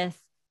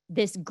with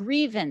this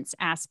grievance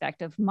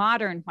aspect of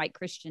modern white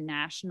Christian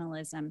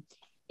nationalism,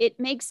 it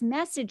makes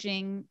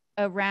messaging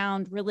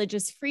around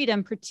religious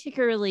freedom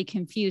particularly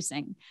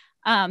confusing.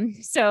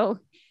 So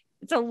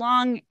it's a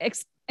long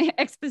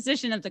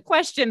exposition of the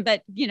question,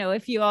 but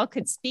if you all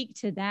could speak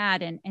to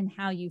that and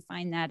how you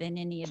find that, and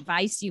any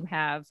advice you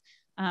have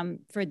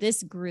for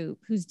this group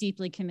who's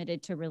deeply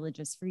committed to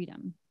religious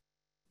freedom.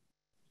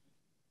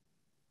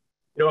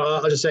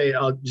 I'll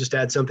just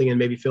add something, and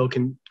maybe Phil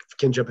can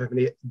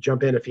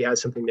jump in if he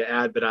has something to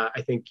add. But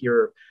I think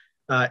you're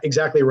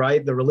exactly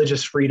right. The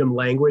religious freedom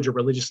language or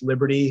religious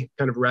liberty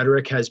kind of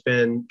rhetoric has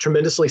been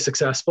tremendously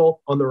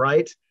successful on the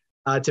right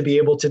to be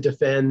able to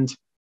defend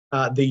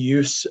the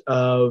use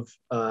of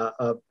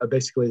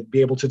basically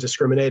be able to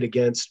discriminate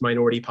against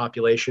minority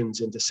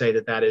populations, and to say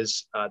that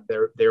is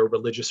their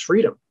religious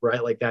freedom,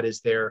 right? Like that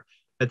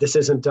this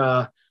isn't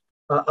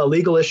a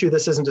legal issue.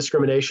 This isn't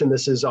discrimination.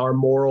 This is our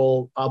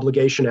moral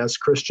obligation as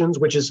Christians,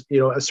 which is,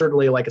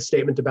 certainly like a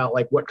statement about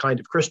like what kind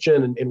of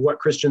Christian and what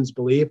Christians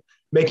believe,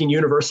 making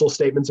universal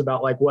statements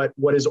about like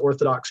what is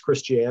Orthodox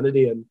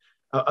Christianity. And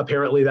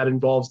apparently that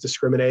involves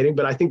discriminating.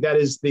 But I think that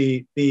is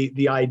the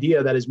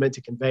idea that is meant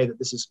to convey that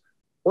this is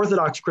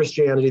Orthodox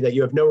Christianity, that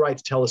you have no right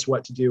to tell us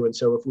what to do. And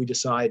so if we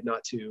decide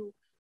not to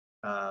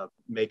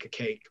make a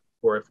cake,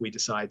 or if we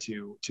decide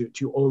to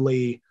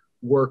only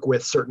work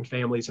with certain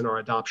families in our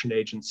adoption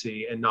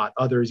agency and not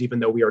others,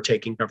 even though we are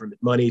taking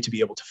government money to be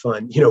able to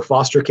fund,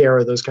 foster care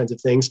or those kinds of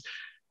things.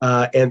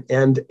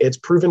 And it's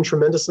proven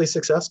tremendously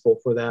successful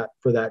for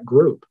that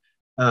group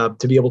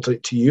to be able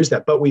to use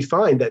that. But we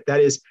find that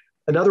is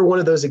another one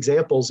of those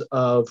examples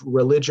of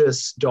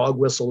religious dog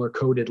whistle or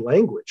coded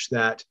language,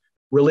 that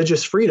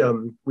religious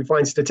freedom, we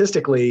find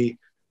statistically,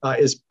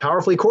 is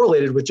powerfully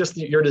correlated with just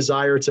your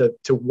desire to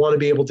want to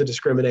be able to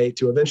discriminate,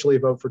 to eventually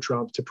vote for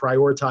Trump, to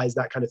prioritize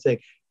that kind of thing.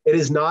 It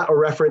is not a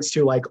reference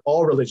to like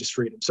all religious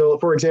freedom. So,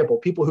 for example,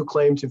 people who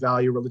claim to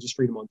value religious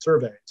freedom on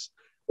surveys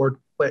or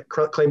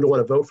claim to want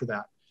to vote for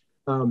that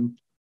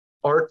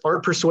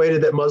aren't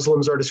persuaded that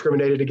Muslims are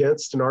discriminated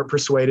against, and aren't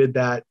persuaded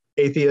that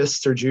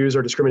atheists or Jews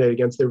are discriminated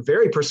against. They're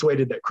very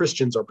persuaded that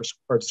Christians are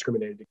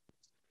discriminated against.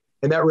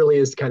 And that really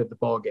is kind of the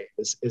ballgame,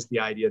 is the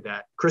idea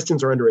that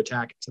Christians are under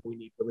attack, and so we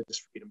need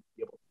religious freedom to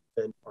be able to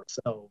defend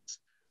ourselves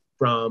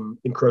from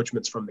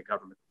encroachments from the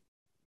government.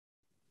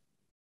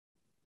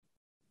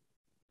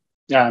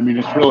 Yeah, I mean,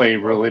 it's really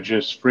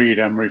religious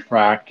freedom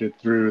refracted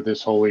through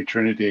this Holy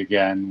Trinity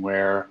again,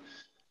 where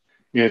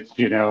it's,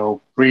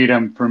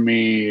 freedom for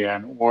me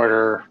and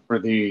order for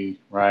thee,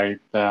 right?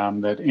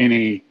 That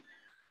any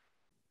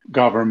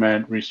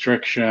government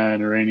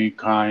restriction or any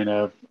kind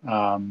of,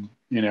 kind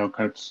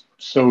of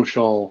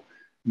social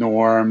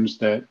norms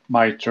that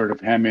might sort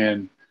of hem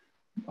in,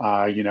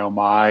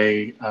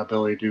 my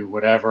ability to do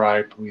whatever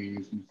I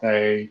please and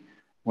say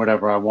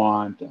whatever I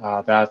want.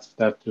 That's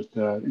just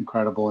an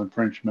incredible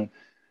infringement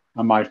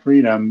on my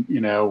freedom,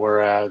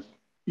 whereas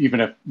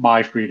even if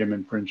my freedom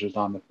infringes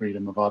on the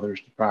freedom of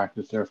others to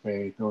practice their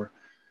faith or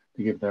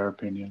to give their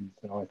opinion.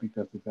 So I think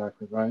that's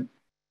exactly right.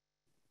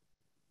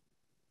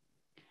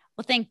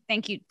 Well,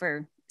 thank you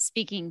for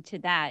speaking to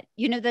that.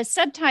 The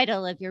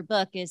subtitle of your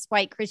book is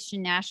White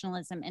Christian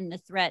Nationalism and the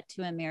Threat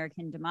to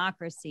American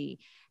Democracy.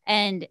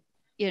 And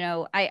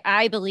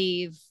I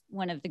believe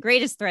one of the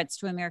greatest threats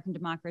to American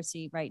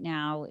democracy right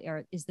now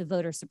is the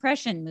voter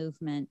suppression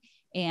movement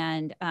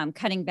and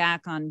cutting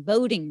back on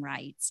voting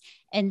rights.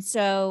 And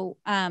so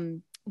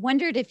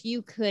wondered if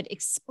you could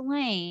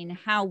explain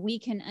how we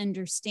can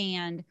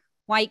understand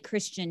white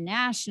Christian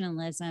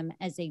nationalism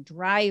as a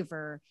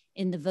driver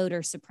in the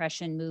voter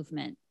suppression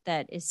movement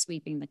that is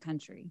sweeping the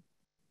country.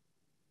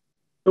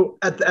 So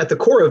at the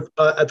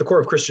core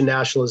of Christian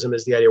nationalism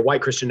is the idea.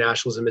 White Christian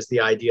nationalism is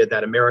the idea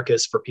that America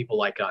is for people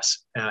like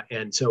us,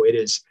 and so it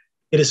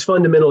is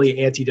fundamentally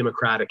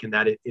anti-democratic in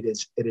that it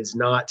is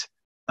not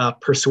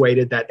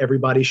persuaded that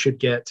everybody should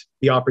get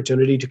the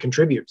opportunity to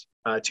contribute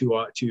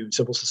to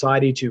civil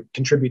society, to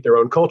contribute their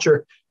own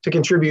culture, to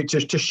contribute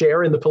to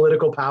share in the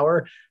political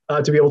power,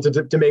 to be able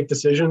to make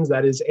decisions.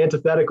 That is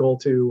antithetical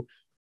to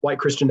white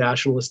Christian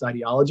nationalist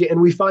ideology,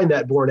 and we find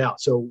that borne out.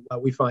 So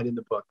we find in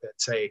the book that,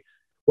 say,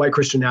 white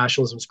Christian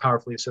nationalism is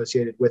powerfully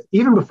associated with.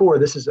 Even before,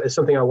 this is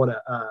something I want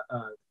to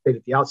state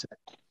at the outset.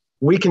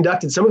 We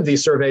conducted some of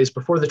these surveys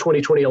before the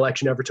 2020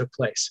 election ever took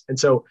place. And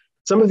so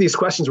some of these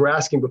questions we're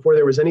asking before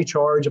there was any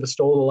charge of a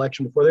stolen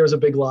election, before there was a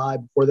big lie,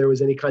 before there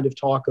was any kind of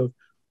talk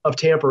of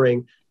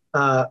tampering.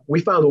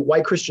 We found that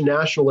white Christian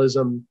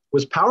nationalism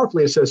was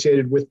powerfully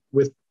associated with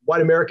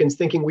white Americans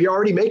thinking we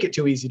already make it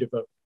too easy to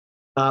vote,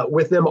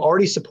 with them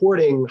already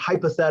supporting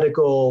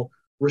hypothetical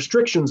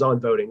restrictions on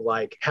voting,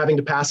 like having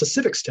to pass a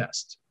civics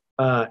test,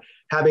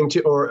 having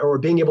to, or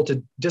being able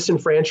to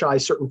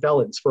disenfranchise certain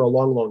felons for a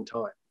long, long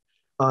time.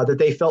 That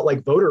they felt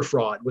like voter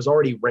fraud was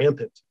already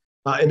rampant,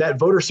 and that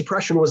voter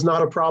suppression was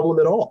not a problem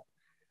at all.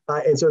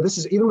 And so this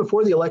is even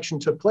before the election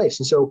took place.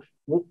 And so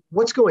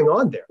what's going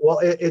on there? Well,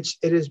 it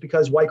is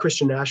because white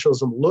Christian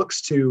nationalism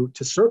looks to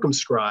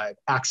circumscribe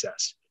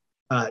access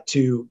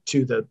to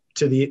the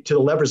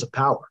levers of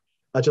power,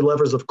 to the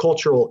levers of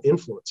cultural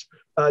influence.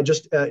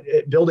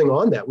 Building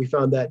on that, we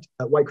found that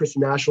white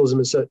Christian nationalism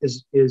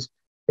is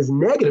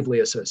negatively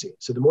associated.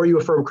 So the more you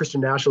affirm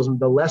Christian nationalism,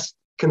 the less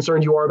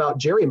concerned you are about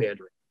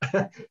gerrymandering.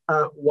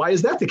 Why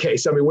is that the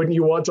case? I mean, wouldn't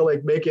you want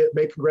to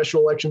make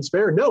congressional elections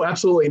fair? No,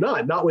 absolutely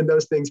not. Not when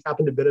those things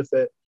happen to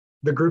benefit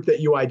the group that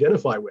you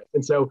identify with.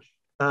 And so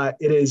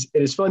it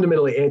is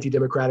fundamentally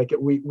anti-democratic.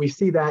 We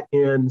see that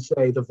in,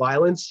 say, the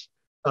violence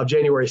of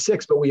January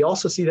 6th, but we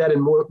also see that in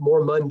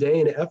more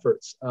mundane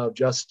efforts of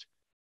just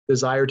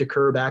desire to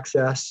curb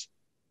access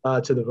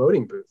to the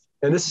voting booth.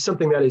 And this is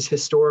something that is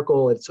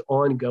historical, it's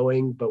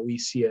ongoing, but we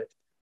see it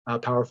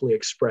powerfully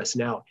expressed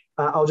now.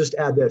 I'll just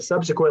add this.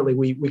 Subsequently,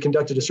 we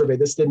conducted a survey.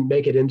 This didn't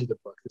make it into the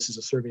book. This is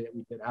a survey that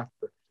we did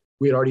after.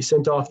 We had already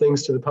sent off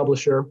things to the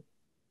publisher.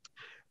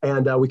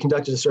 And we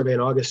conducted a survey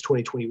in August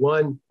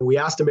 2021. And we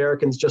asked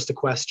Americans just a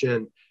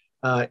question,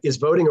 is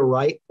voting a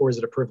right or is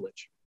it a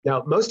privilege?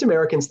 Now, most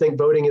Americans think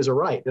voting is a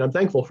right, and I'm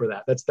thankful for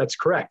that. That's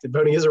correct.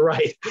 Voting is a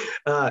right.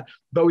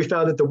 But we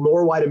found that the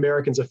more white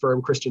Americans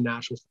affirm Christian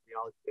nationalist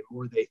theology, the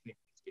more they think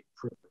it's a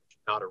privilege,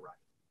 not a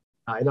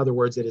right. In other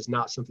words, it is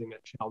not something that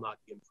shall not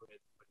be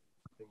infringed, but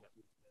something that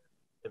we can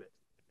limit,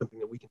 something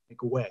that we can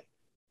take away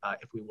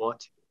if we want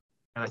to.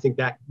 And I think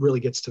that really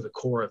gets to the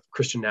core of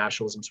Christian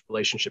nationalism's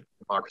relationship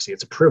with democracy.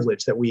 It's a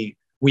privilege that we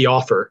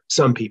offer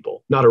some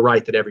people, not a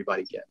right that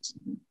everybody gets.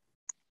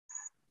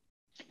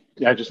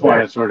 Yeah, I just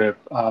want to sort of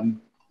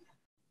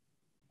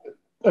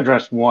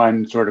address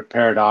one sort of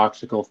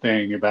paradoxical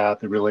thing about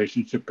the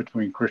relationship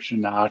between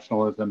Christian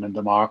nationalism and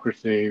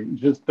democracy.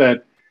 Just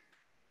that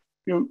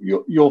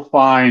you'll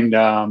find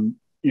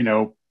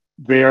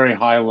very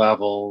high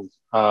levels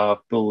of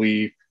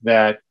belief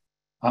that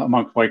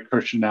amongst white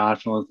Christian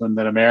nationalism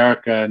that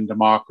American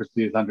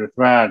democracy is under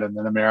threat and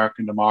that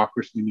American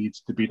democracy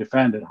needs to be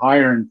defended.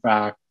 Higher, in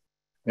fact,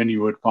 than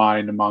you would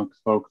find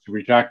amongst folks who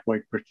reject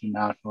white Christian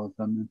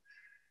nationalism.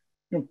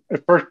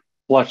 At first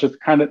blush, it's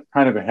kind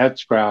of a head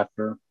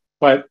scratcher.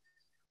 But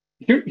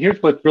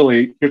here's what's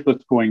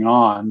going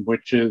on,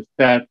 which is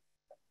that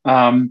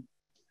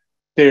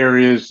there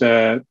is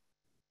a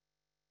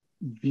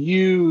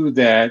view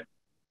that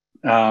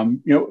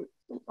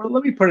or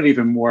let me put it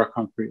even more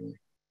concretely.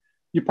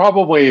 You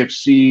probably have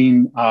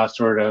seen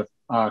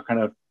kind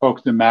of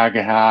folks in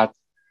MAGA hats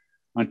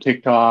on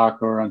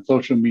TikTok or on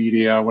social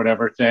media,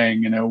 whatever,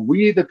 saying,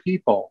 we the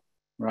people,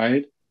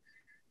 right?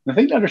 The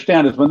thing to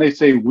understand is when they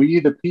say we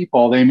the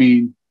people, they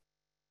mean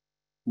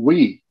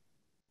we,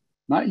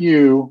 not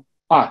you,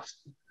 us.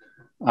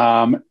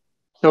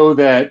 So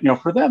that,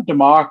 for them,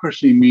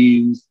 democracy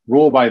means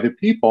rule by the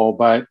people,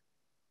 but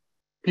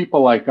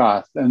people like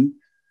us. And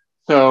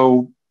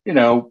so,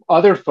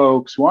 other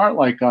folks who aren't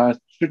like us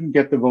shouldn't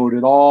get the vote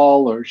at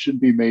all, or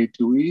shouldn't be made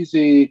too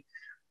easy,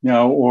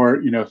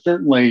 or,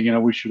 certainly,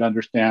 we should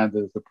understand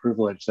that it's a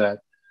privilege that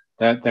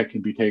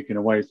can be taken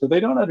away. So they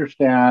don't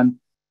understand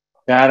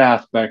that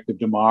aspect of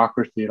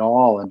democracy at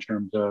all in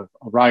terms of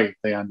a right.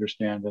 They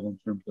understand it in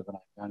terms of an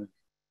identity.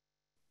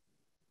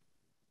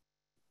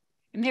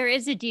 And there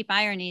is a deep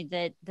irony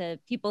that the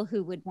people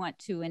who would want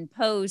to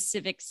impose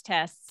civics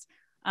tests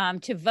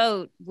to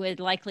vote would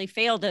likely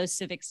fail those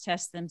civics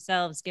tests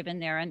themselves, given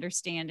their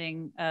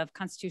understanding of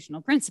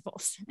constitutional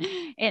principles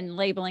and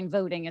labeling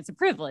voting as a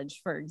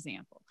privilege, for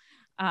example,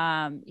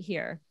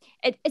 here.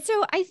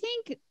 So I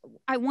think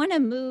I want to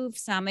move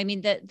some. I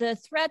mean, the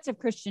threats of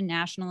Christian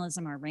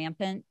nationalism are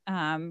rampant.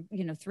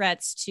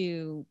 Threats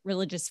to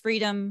religious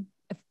freedom,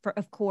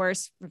 of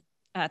course,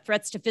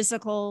 threats to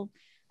physical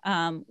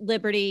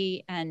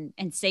liberty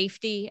and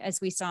safety,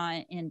 as we saw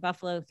in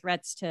Buffalo,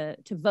 threats to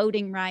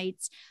voting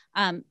rights.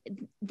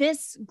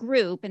 This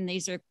group, and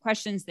these are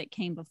questions that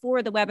came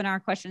before the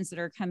webinar, questions that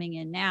are coming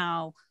in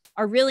now,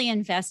 are really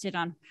invested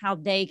on how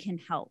they can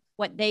help,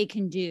 what they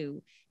can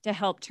do to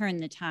help turn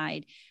the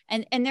tide.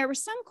 And there were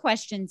some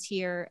questions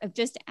here of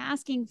just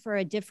asking for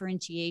a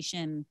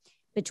differentiation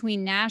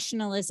between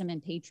nationalism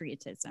and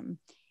patriotism.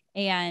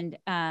 And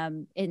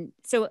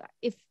so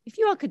if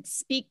you all could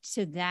speak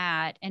to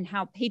that and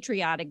how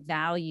patriotic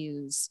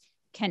values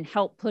can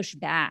help push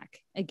back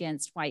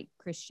against white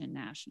Christian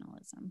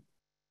nationalism.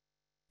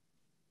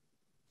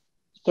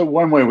 So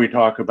one way we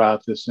talk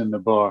about this in the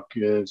book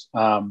is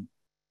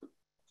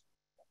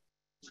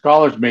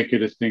scholars make a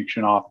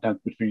distinction oftentimes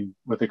between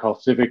what they call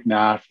civic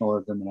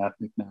nationalism and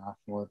ethnic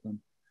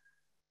nationalism.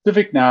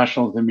 Civic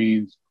nationalism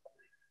means,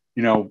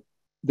 the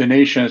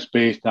nation is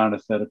based on a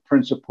set of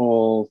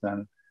principles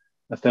and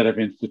a set of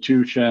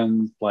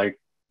institutions, like,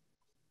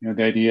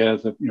 the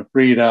ideas of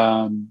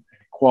freedom,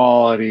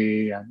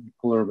 equality, and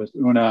pluribus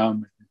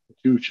unum,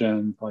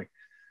 institutions like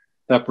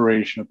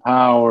separation of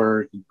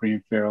powers and free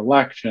and fair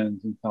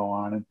elections and so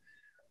on. And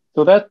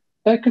so that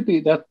could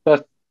be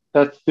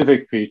that's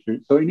civic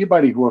patriotism. So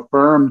anybody who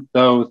affirms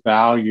those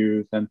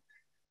values and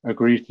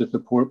agrees to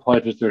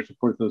pledges their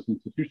support those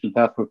institutions,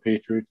 that's what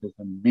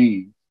patriotism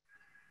means.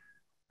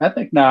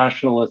 Ethnic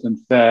nationalism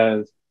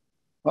says,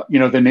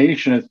 the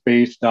nation is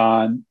based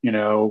on,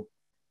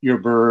 your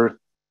birth,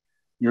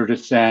 your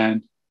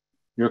descent,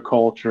 your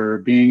culture,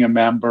 being a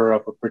member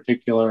of a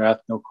particular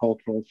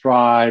ethnocultural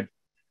tribe.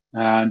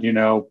 And,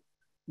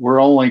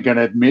 we're only going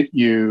to admit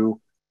you,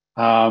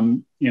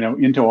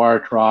 into our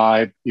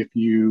tribe if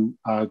you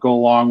go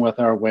along with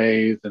our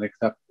ways and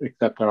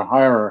accept our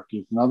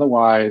hierarchies. And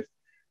otherwise,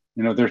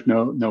 there's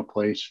no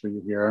place for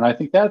you here. And I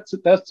think that's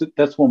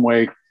one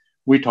way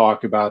we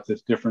talk about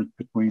this difference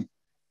between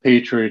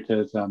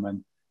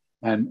patriotism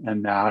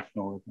and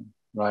nationalism,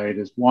 right?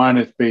 Is one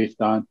is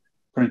based on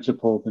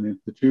principles and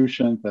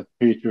institutions, that's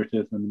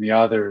patriotism, and the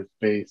other is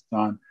based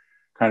on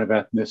kind of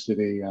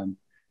ethnicity and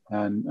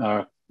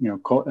your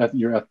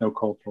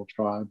ethnocultural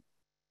tribe.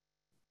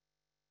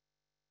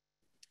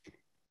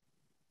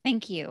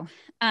 Thank you.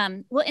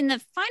 Well, in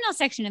the final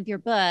section of your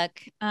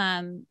book,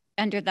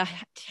 under the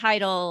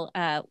title,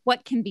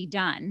 What Can Be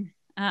Done,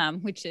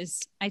 which is,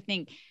 I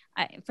think,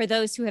 for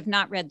those who have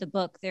not read the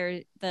book,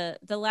 the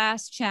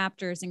last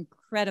chapter is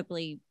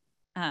incredibly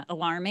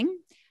alarming,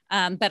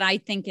 but I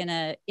think in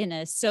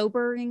a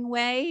sobering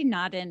way,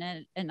 not in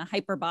a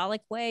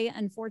hyperbolic way,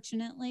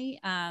 unfortunately.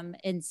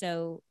 And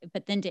so,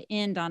 but then to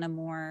end on a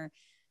more,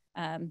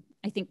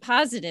 I think,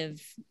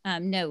 positive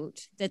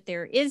note that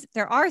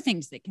there are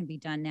things that can be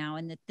done now,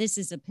 and that this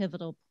is a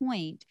pivotal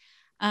point.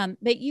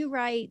 But you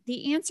write,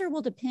 the answer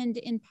will depend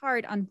in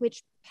part on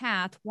which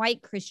path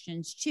white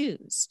Christians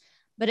choose,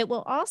 but it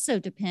will also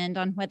depend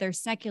on whether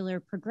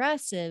secular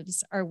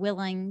progressives are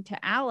willing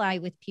to ally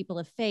with people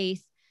of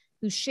faith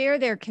who share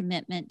their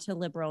commitment to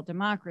liberal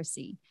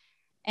democracy.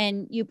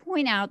 And you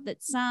point out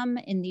that some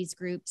in these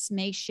groups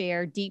may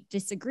share deep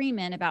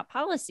disagreement about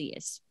policy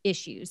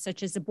issues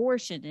such as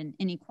abortion and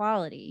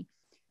inequality,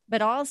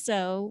 but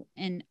also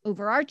an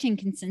overarching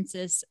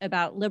consensus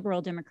about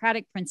liberal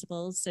democratic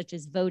principles such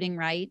as voting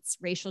rights,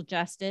 racial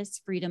justice,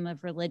 freedom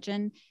of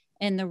religion,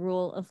 and the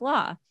rule of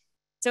law.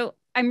 So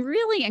I'm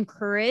really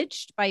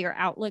encouraged by your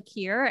outlook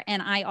here.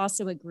 And I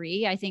also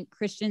agree. I think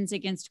Christians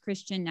Against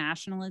Christian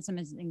Nationalism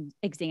is an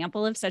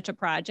example of such a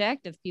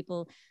project of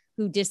people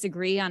who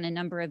disagree on a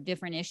number of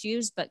different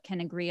issues, but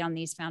can agree on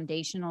these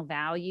foundational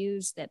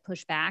values that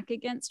push back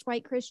against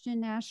white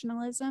Christian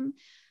nationalism.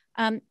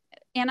 And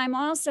I'm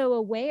also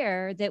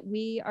aware that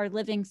we are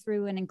living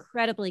through an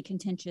incredibly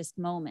contentious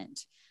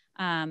moment.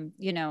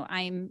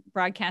 I'm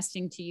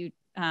broadcasting to you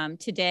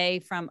today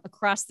from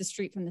across the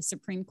street from the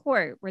Supreme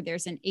Court, where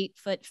there's an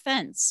 8-foot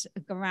fence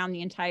around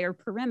the entire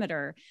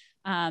perimeter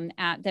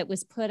that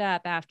was put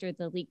up after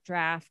the leaked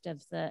draft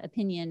of the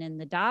opinion in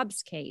the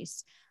Dobbs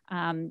case,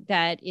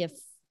 that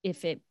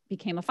if it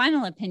became a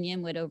final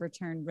opinion would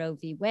overturn Roe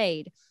v.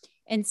 Wade.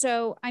 And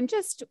so I'm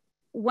just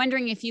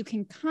wondering if you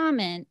can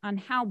comment on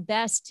how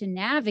best to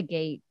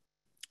navigate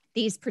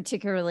these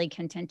particularly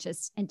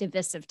contentious and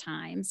divisive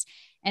times,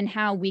 and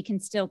how we can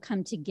still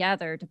come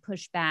together to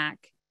push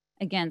back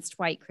against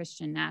white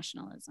Christian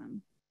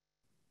nationalism.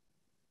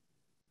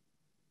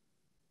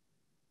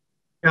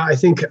 Yeah, I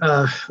think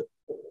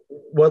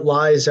what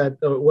lies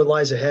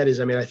ahead is,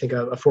 I think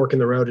a fork in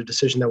the road, a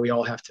decision that we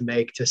all have to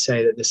make to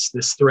say that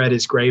this threat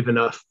is grave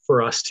enough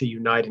for us to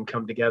unite and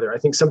come together. I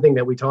think something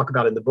that we talk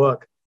about in the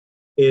book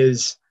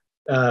is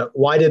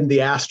why didn't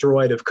the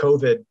asteroid of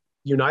COVID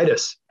unite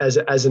us as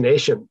a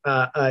nation?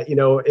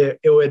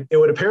 It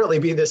would apparently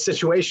be this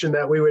situation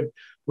that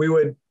we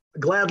would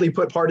gladly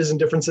put partisan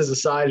differences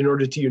aside in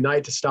order to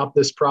unite to stop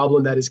this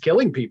problem that is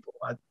killing people,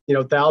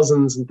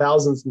 thousands and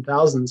thousands and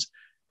thousands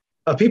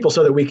of people,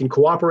 so that we can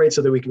cooperate,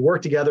 so that we can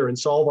work together and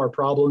solve our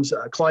problems.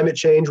 Climate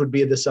change would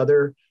be this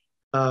other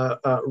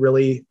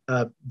really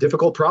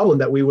difficult problem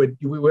that we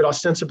would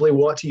ostensibly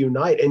want to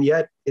unite, and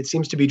yet it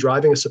seems to be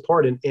driving us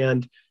apart.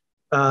 And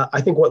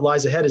I think what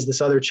lies ahead is this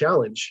other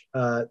challenge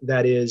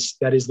that is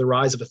the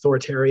rise of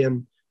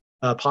authoritarian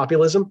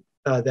populism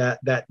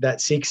that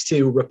seeks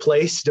to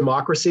replace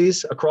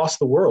democracies across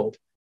the world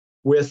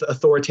with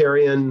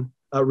authoritarian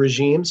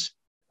regimes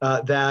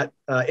that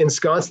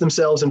ensconce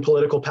themselves in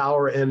political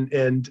power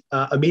and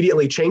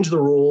immediately change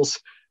the rules,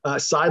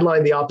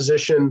 sideline the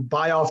opposition,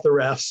 buy off the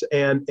refs,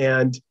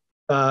 and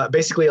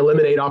basically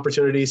eliminate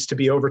opportunities to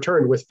be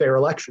overturned with fair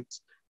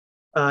elections.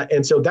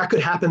 And so that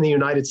could happen in the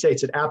United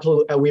States.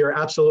 We are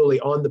absolutely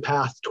on the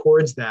path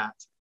towards that.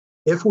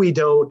 if we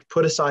don't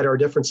put aside our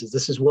differences,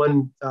 this is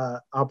one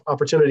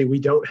opportunity we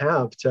don't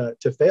have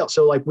to fail.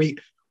 So like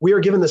we are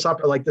given this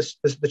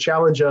the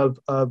challenge of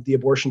the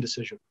abortion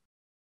decision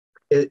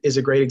is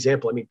a great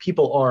example. I mean,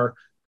 people are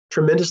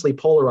tremendously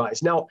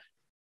polarized. Now,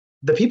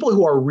 the people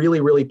who are really,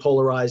 really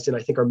polarized and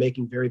I think are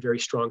making very, very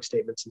strong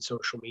statements in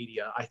social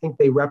media, I think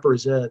they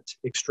represent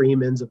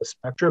extreme ends of the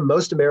spectrum.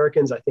 Most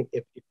Americans, I think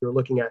if you're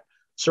looking at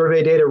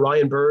survey data,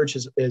 Ryan Burge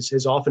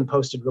has often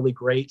posted really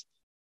great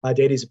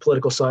data. He's a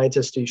political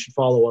scientist you should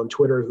follow on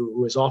Twitter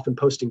who is often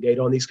posting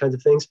data on these kinds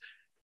of things.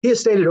 He has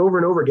stated over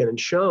and over again and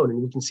shown,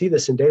 and we can see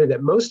this in data,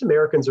 that most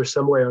Americans are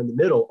somewhere in the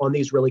middle on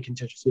these really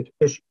contentious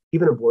issues,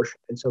 even abortion.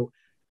 And so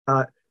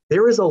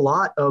there is a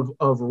lot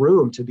of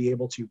room to be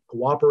able to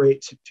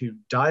cooperate, to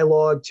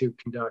dialogue, to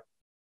conduct,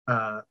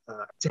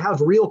 to have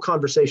real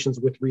conversations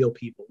with real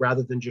people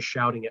rather than just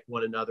shouting at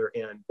one another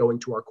and going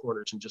to our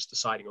corners and just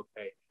deciding,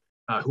 okay,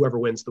 whoever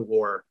wins the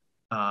war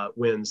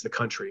wins the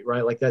country,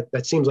 right? Like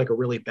that seems like a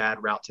really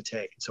bad route to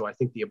take. And so I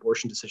think the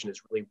abortion decision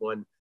is really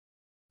one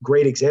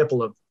great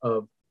example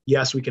of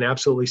yes, we can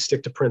absolutely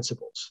stick to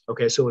principles.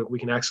 Okay, so we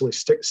can actually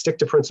stick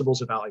to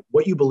principles about like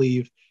what you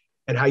believe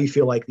and how you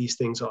feel like these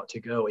things ought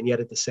to go. And yet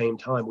at the same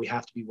time, we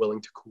have to be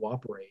willing to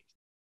cooperate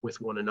with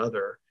one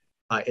another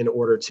in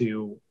order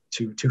to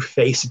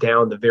face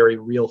down the very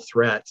real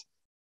threat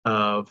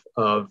of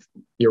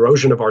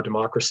erosion of our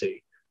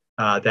democracy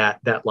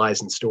that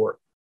lies in store.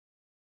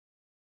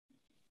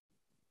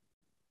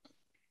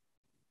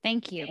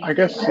 Thank you. I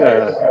guess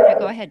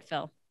go ahead,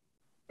 Phil.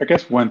 I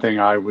guess one thing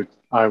I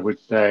would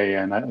say,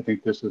 and I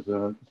think this is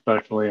a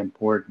especially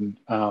important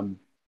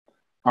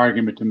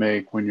argument to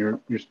make when you're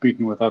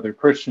speaking with other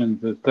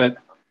Christians, is that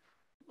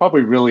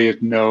probably really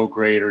is no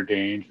greater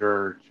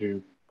danger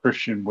to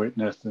Christian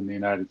witness in the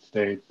United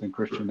States than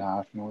Christian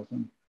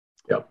nationalism.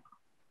 Yep.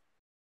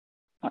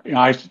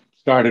 I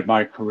started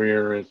my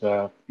career as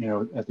a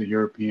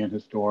European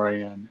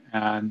historian,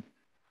 and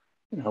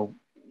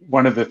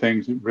one of the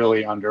things that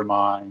really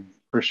undermined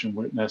Christian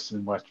witness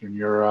in Western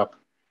Europe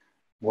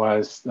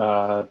was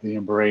the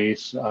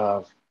embrace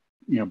of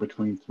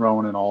between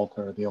throne and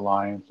altar, the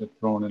alliance of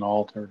throne and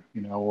altar,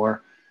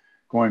 or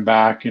going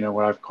back,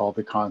 what I've called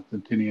the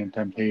Constantinian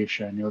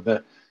temptation,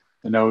 the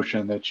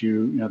notion that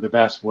the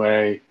best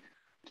way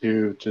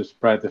to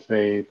spread the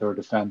faith or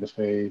defend the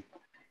faith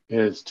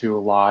is to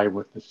ally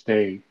with the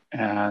state.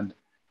 And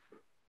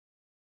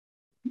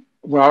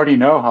we already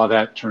know how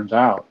that turns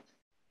out,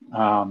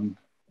 and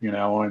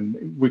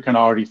we can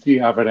already see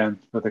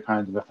evidence for the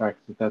kinds of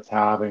effects that that's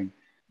having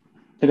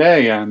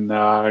today, and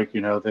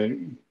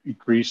the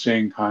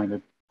increasing kind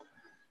of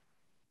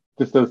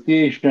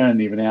dissociation,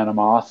 even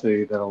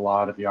animosity that a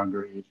lot of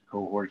younger age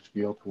cohorts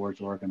feel towards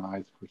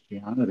organized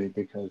Christianity,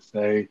 because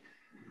they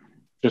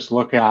just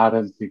look at it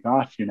and see,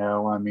 gosh,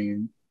 I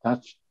mean,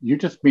 you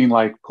just mean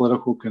like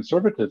political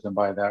conservatism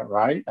by that,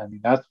 right? I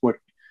mean, that's what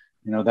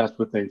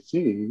they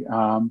see,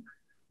 and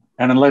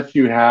unless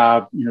you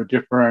have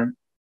different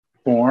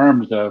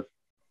forms of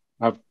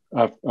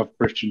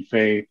Christian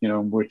faith,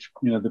 in which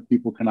the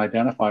people can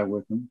identify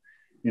with them,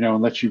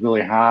 unless you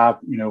really have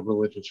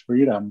religious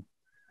freedom,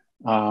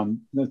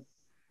 that's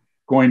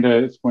going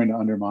to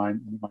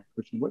undermine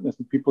Christian witness.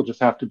 And people just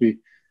have to be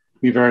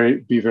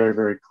very,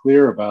 very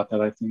clear about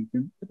that, I think.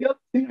 And the other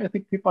thing I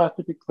think people have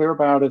to be clear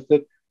about is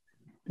that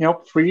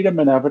freedom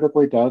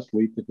inevitably does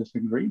lead to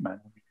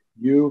disagreement. If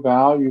you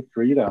value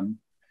freedom,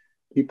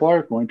 people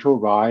are going to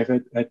arrive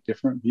at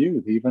different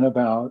views, even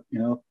about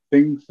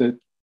things that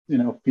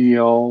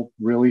feel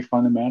really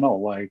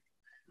fundamental, like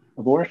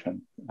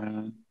abortion.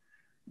 And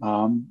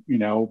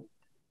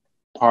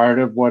part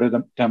of what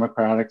a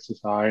democratic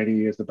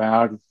society is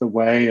about is the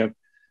way of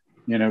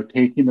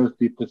taking those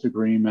deep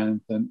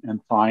disagreements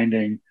and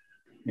finding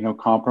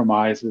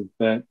compromises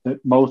that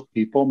most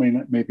people,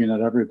 maybe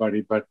not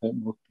everybody, but that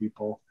most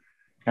people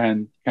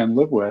can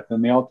live with.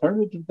 And the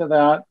alternative to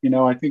that,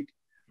 I think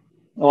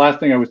the last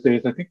thing I would say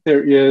is I think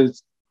there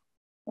is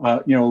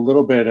a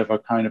little bit of a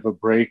kind of a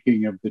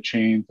breaking of the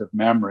chains of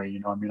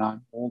memory. I mean,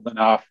 I'm old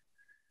enough,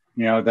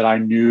 that I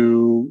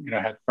knew,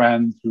 had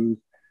friends whose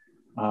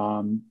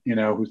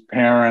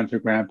parents or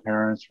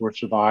grandparents were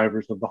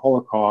survivors of the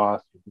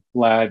Holocaust, who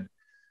fled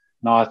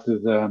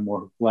Nazism or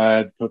who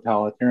fled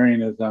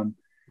totalitarianism,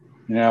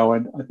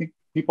 and I think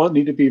people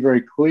need to be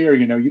very clear,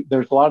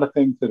 there's a lot of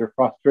things that are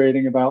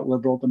frustrating about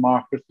liberal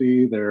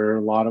democracy. There are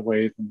a lot of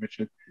ways in which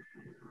it,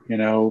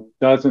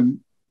 doesn't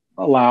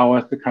allow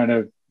us to kind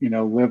of,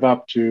 live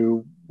up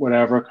to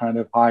whatever kind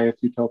of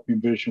highest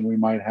utopian vision we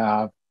might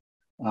have,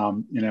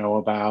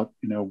 about,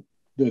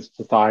 this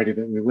society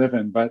that we live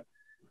in. But,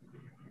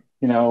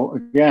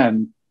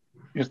 again,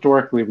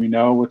 historically, we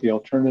know what the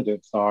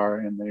alternatives are,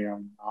 and they are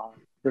not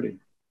pretty.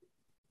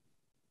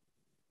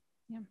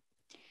 Yeah.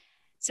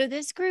 So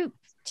this group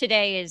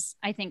today is,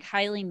 I think,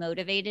 highly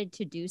motivated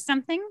to do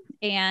something.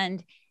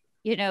 And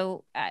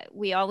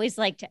we always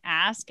like to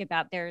ask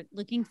about they're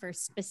looking for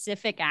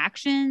specific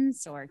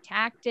actions or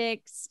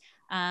tactics,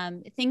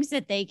 things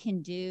that they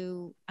can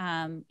do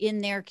in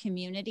their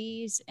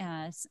communities,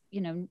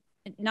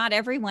 not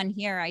everyone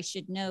here, I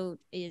should note,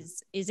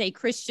 is a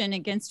Christian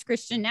against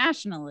Christian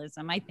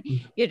nationalism. I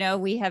think,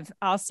 we have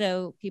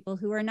also people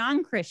who are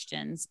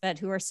non-Christians, but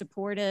who are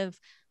supportive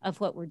of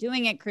what we're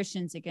doing at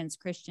Christians Against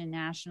Christian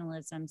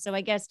Nationalism. So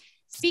I guess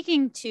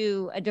speaking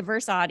to a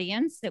diverse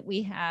audience that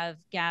we have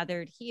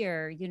gathered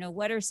here,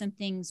 what are some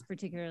things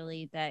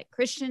particularly that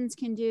Christians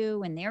can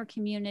do in their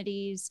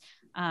communities?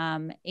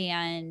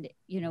 And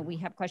we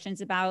have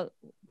questions about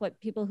what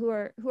people who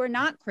are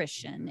not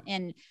Christian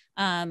and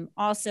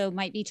also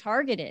might be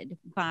targeted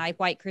by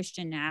white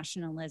Christian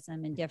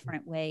nationalism in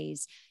different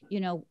ways.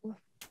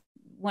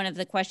 One of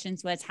the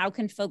questions was, how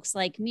can folks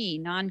like me,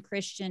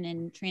 non-Christian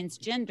and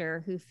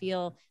transgender, who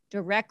feel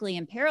directly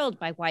imperiled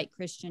by white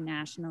Christian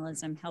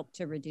nationalism, help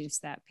to reduce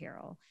that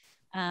peril?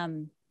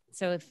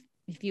 So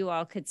if you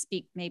all could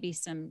speak maybe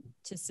some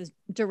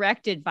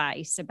direct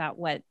advice about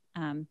what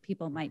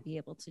people might be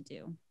able to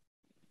do.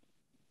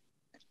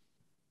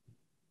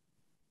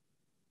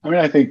 I mean,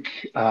 I think,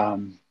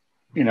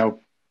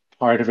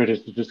 part of it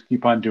is to just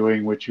keep on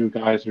doing what you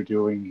guys are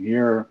doing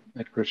here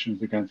at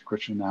Christians Against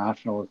Christian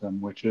Nationalism,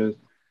 which is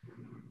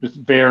just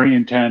very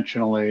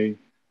intentionally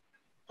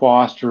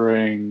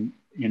fostering,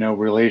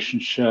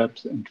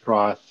 relationships and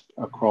trust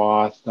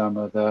across some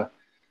of the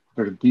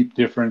sort of deep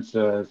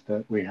differences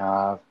that we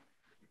have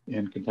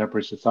in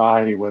contemporary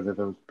society, whether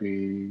those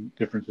be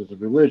differences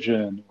of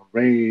religion or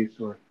race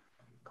or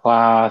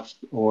class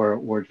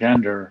or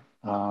gender.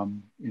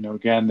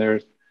 Again,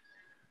 there's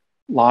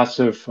lots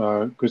of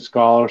good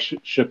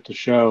scholarship to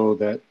show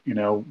that,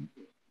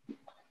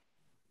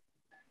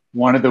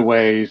 one of the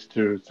ways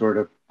to sort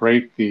of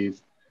break these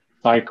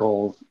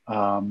cycles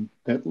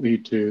that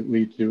lead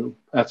to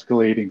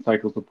escalating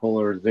cycles of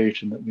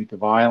polarization that lead to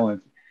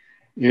violence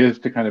is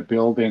to kind of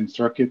build in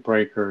circuit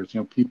breakers,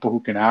 people who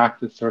can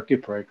act as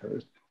circuit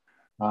breakers.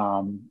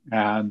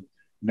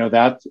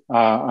 That's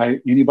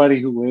anybody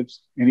who lives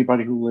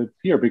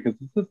here, because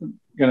this isn't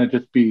going to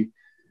just be,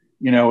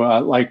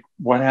 like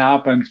what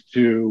happens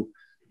to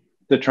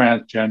the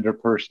transgender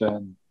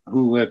person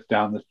who lives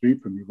down the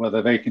street from you,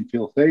 whether they can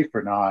feel safe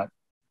or not,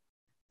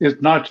 is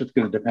not just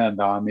going to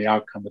depend on the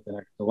outcome of the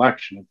next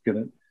election. It's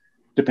going to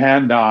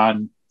depend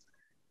on,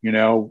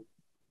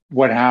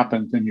 what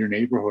happens in your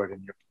neighborhood,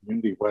 in your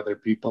community, whether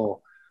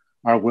people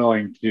are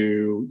willing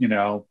to,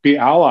 be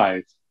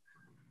allies,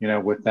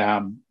 with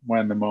them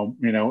when the moment,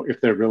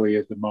 if there really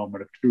is a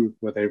moment of truth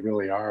where they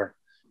really are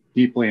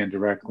deeply and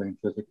directly and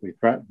physically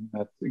threatened.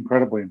 That's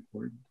incredibly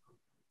important.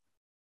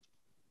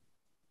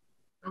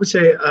 I would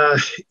say,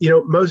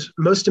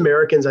 most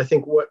Americans, I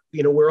think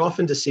we're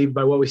often deceived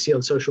by what we see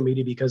on social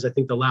media, because I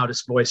think the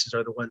loudest voices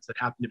are the ones that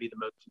happen to be the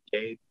most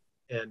engaged,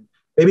 and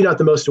maybe not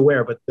the most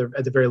aware, but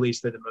at the very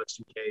least, they're the most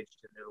engaged,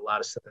 and they're the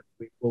loudest that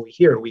we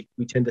hear. We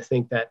tend to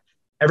think that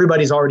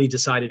everybody's already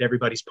decided,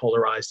 everybody's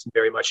polarized and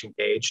very much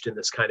engaged in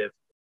this kind of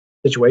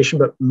situation.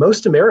 But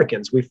most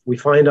Americans, we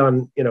find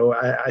on,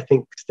 I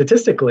think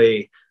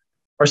statistically,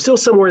 are still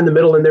somewhere in the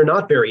middle, and they're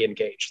not very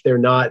engaged. They're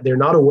not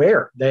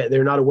aware.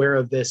 They're not aware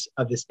of this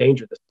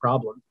danger, this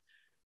problem.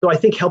 So I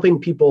think helping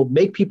people,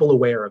 make people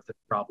aware of the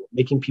problem,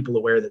 making people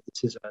aware that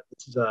this is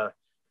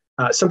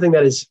something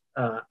that is,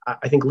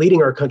 I think,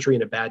 leading our country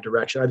in a bad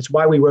direction. It's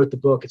why we wrote the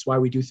book. It's why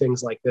we do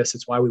things like this.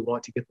 It's why we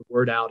want to get the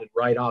word out and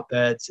write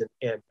op-eds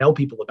and tell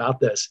people about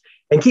this,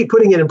 and keep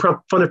putting it in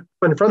front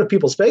of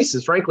people's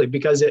faces, frankly,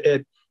 because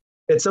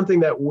it's something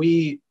that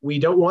we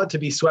don't want to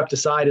be swept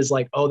aside as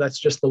like, oh, that's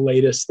just the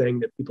latest thing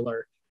that people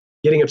are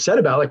getting upset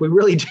about. Like, we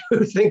really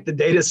do think the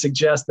data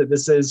suggests that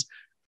this is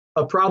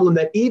a problem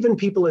that even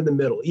people in the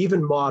middle,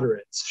 even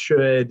moderates,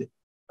 should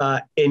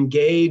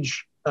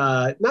engage,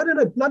 not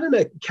in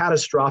a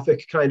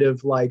catastrophic kind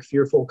of like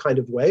fearful kind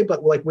of way,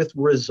 but like with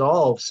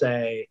resolve,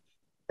 say,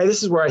 hey,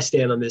 this is where I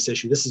stand on this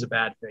issue. This is a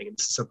bad thing, and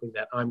this is something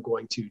that I'm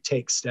going to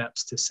take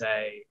steps to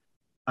say,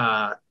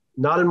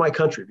 not in my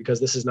country,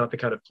 because this is not the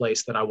kind of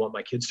place that I want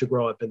my kids to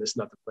grow up in. This is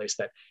not the place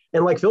that,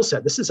 and like Phil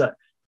said, this is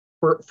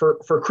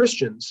for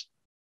Christians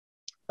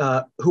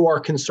who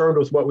are concerned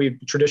with what we've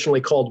traditionally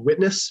called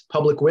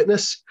public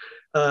witness.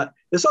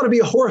 This ought to be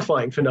a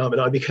horrifying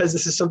phenomenon, because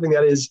this is something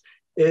that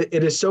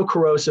it is so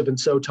corrosive and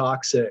so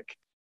toxic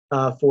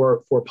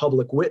for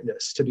public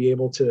witness to be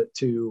able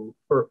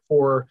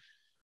for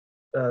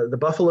the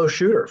Buffalo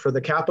shooter, for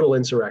the Capitol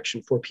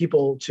insurrection, for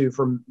people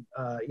from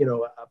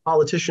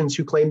politicians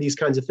who claim these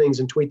kinds of things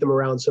and tweet them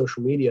around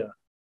social media,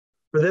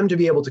 for them to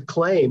be able to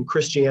claim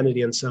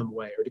Christianity in some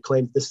way, or to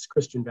claim this is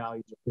Christian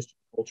values or Christian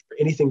culture,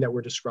 anything that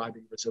we're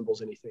describing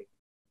resembles anything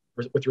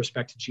with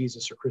respect to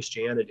Jesus or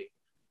Christianity,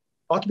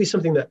 ought to be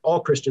something that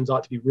all Christians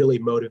ought to be really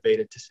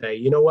motivated to say,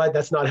 you know what,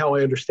 that's not how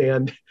I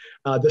understand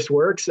this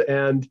works.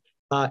 And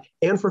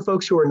for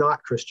folks who are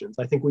not Christians,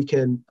 I think we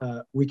can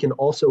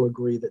also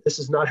agree that this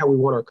is not how we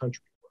want our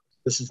country to work.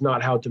 This is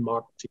not how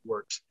democracy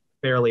works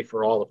fairly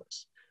for all of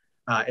us.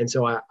 And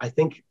so I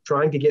think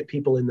trying to get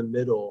people in the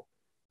middle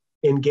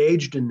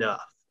engaged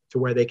enough to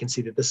where they can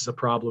see that this is a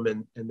problem,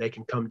 and they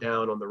can come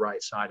down on the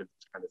right side of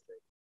this kind of thing.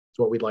 It's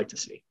what we'd like to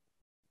see.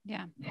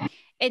 Yeah.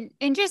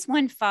 And just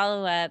one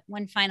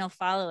final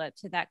follow-up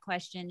to that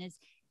question is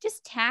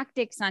just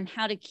tactics on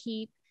how to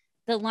keep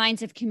the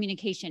lines of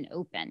communication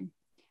open,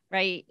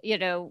 right?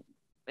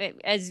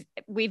 As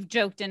we've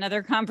joked in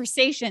other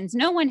conversations,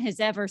 no one has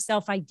ever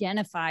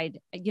self-identified,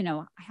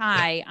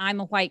 hi,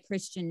 I'm a white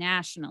Christian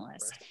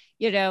nationalist,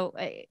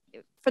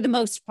 for the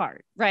most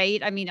part,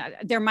 right? I mean,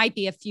 there might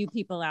be a few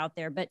people out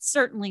there, but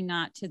certainly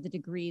not to the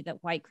degree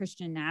that white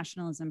Christian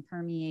nationalism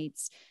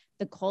permeates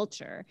the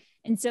culture.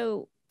 And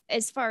so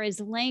as far as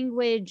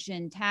language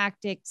and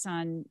tactics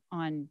on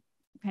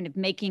kind of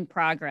making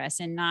progress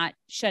and not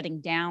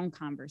shutting down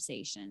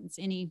conversations,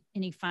 any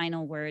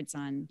final words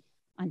on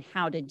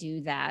how to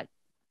do that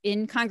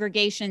in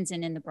congregations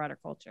and in the broader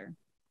culture?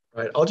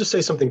 Right. I'll just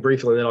say something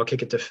briefly and then I'll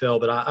kick it to Phil.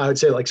 But I would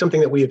say like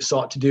something that we have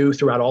sought to do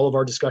throughout all of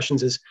our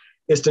discussions is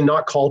to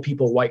not call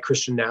people white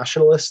Christian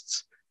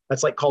nationalists.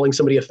 That's like calling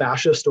somebody a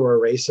fascist or a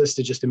racist.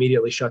 It just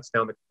immediately shuts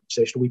down the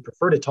conversation. We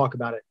prefer to talk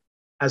about it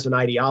as an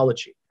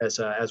ideology, as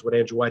what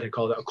Andrew White had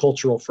called a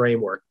cultural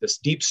framework, this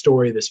deep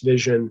story, this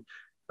vision,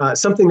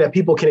 something that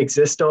people can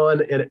exist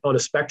on a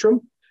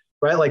spectrum,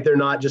 right? Like they're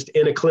not just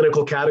in a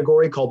clinical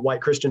category called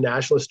white Christian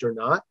nationalist or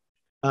not.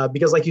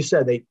 Because like you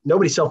said,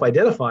 nobody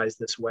self-identifies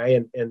this way,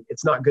 and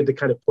it's not good to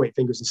kind of point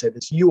fingers and say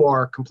this, you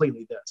are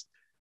completely this.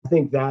 I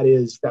think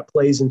that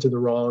plays into the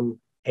wrong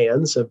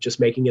hands of just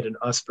making it an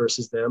us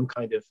versus them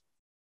kind of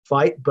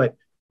fight. But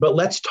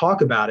let's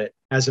talk about it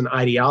as an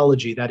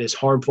ideology that is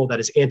harmful, that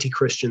is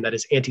anti-Christian, that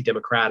is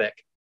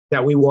anti-democratic,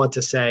 that we want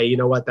to say, you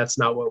know what, that's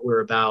not what we're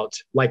about.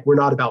 Like, we're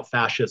not about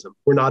fascism.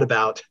 We're not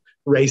about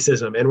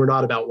racism, and we're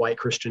not about white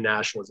Christian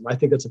nationalism. I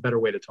think that's a better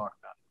way to talk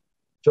about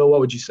it. Phil, what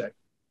would you say?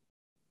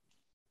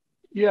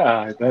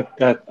 Yeah,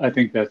 that I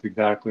think that's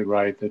exactly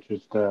right. That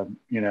just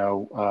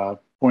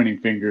pointing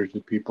fingers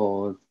at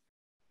people is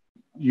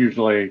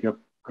usually a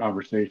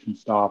conversation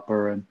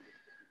stopper. And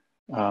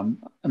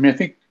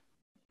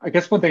I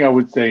guess one thing I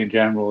would say in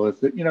general is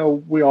that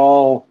we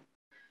all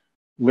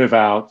live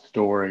out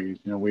stories.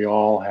 We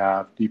all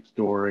have deep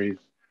stories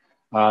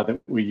that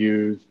we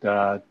use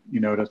to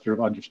sort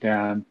of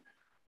understand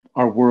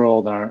our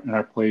world and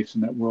our place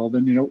in that world.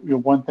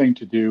 And one thing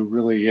to do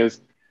really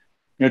is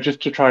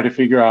just to try to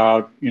figure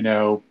out,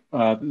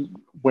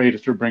 way to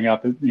sort of bring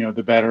out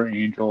the better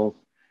angels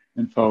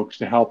and folks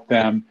to help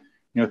them,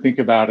 think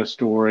about a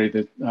story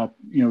that,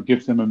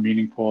 gives them a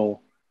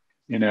meaningful,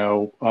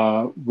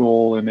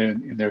 role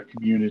in their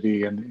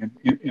community and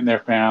in their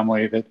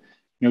family that,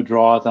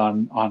 draws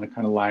on a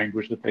kind of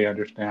language that they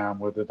understand,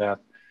 whether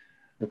that's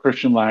a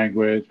Christian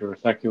language or a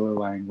secular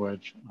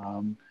language.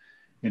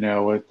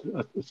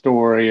 It's a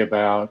story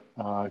about,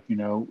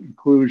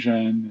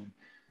 inclusion,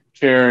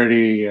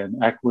 charity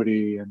and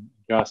equity and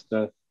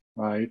justice,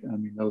 right? I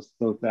mean, those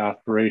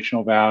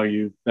aspirational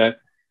values that,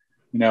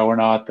 are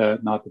not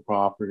the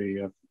property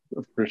of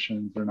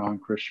Christians or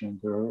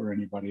non-Christians or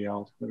anybody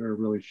else, that are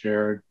really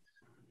shared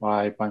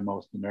by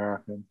most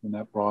Americans, in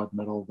that broad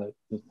middle that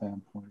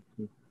Sam pointed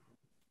to.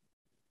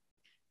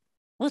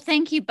 Well,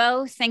 thank you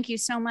both. Thank you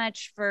so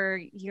much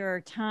for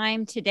your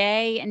time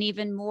today, and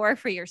even more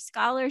for your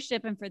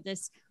scholarship and for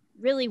this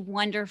really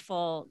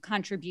wonderful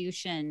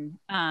contribution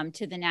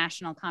to the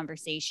national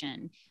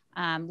conversation.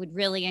 Would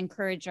really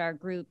encourage our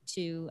group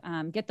to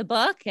get the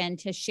book and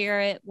to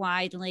share it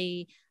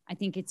widely. I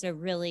think it's a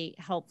really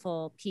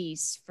helpful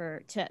piece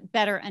to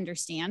better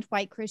understand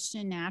white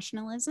Christian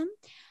nationalism.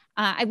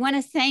 I want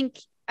to thank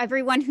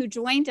everyone who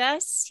joined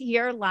us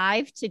here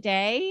live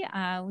today.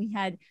 We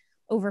had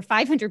over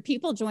 500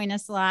 people join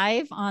us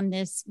live on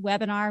this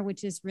webinar,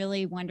 which is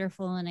really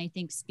wonderful, and I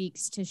think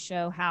speaks to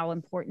show how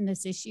important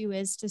this issue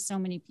is to so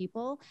many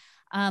people.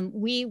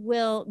 We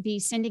will be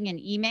sending an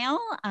email,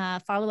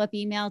 follow-up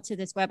email to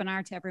this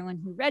webinar to everyone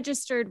who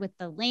registered, with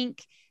the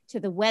link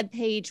to the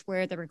webpage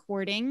where the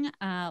recording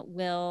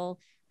will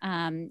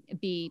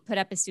be put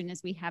up as soon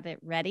as we have it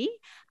ready.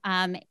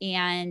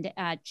 And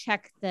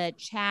check the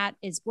chat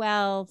as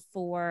well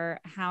for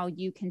how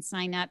you can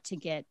sign up to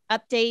get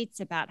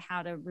updates about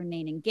how to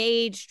remain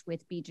engaged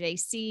with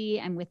BJC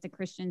and with the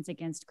Christians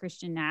Against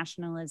Christian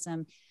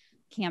Nationalism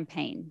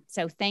campaign.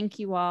 So thank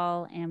you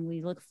all, and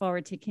we look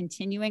forward to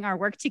continuing our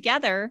work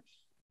together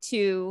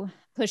to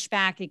push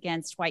back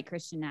against white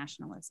Christian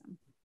nationalism.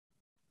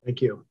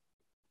 Thank you.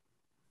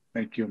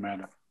 Thank you,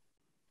 Amanda.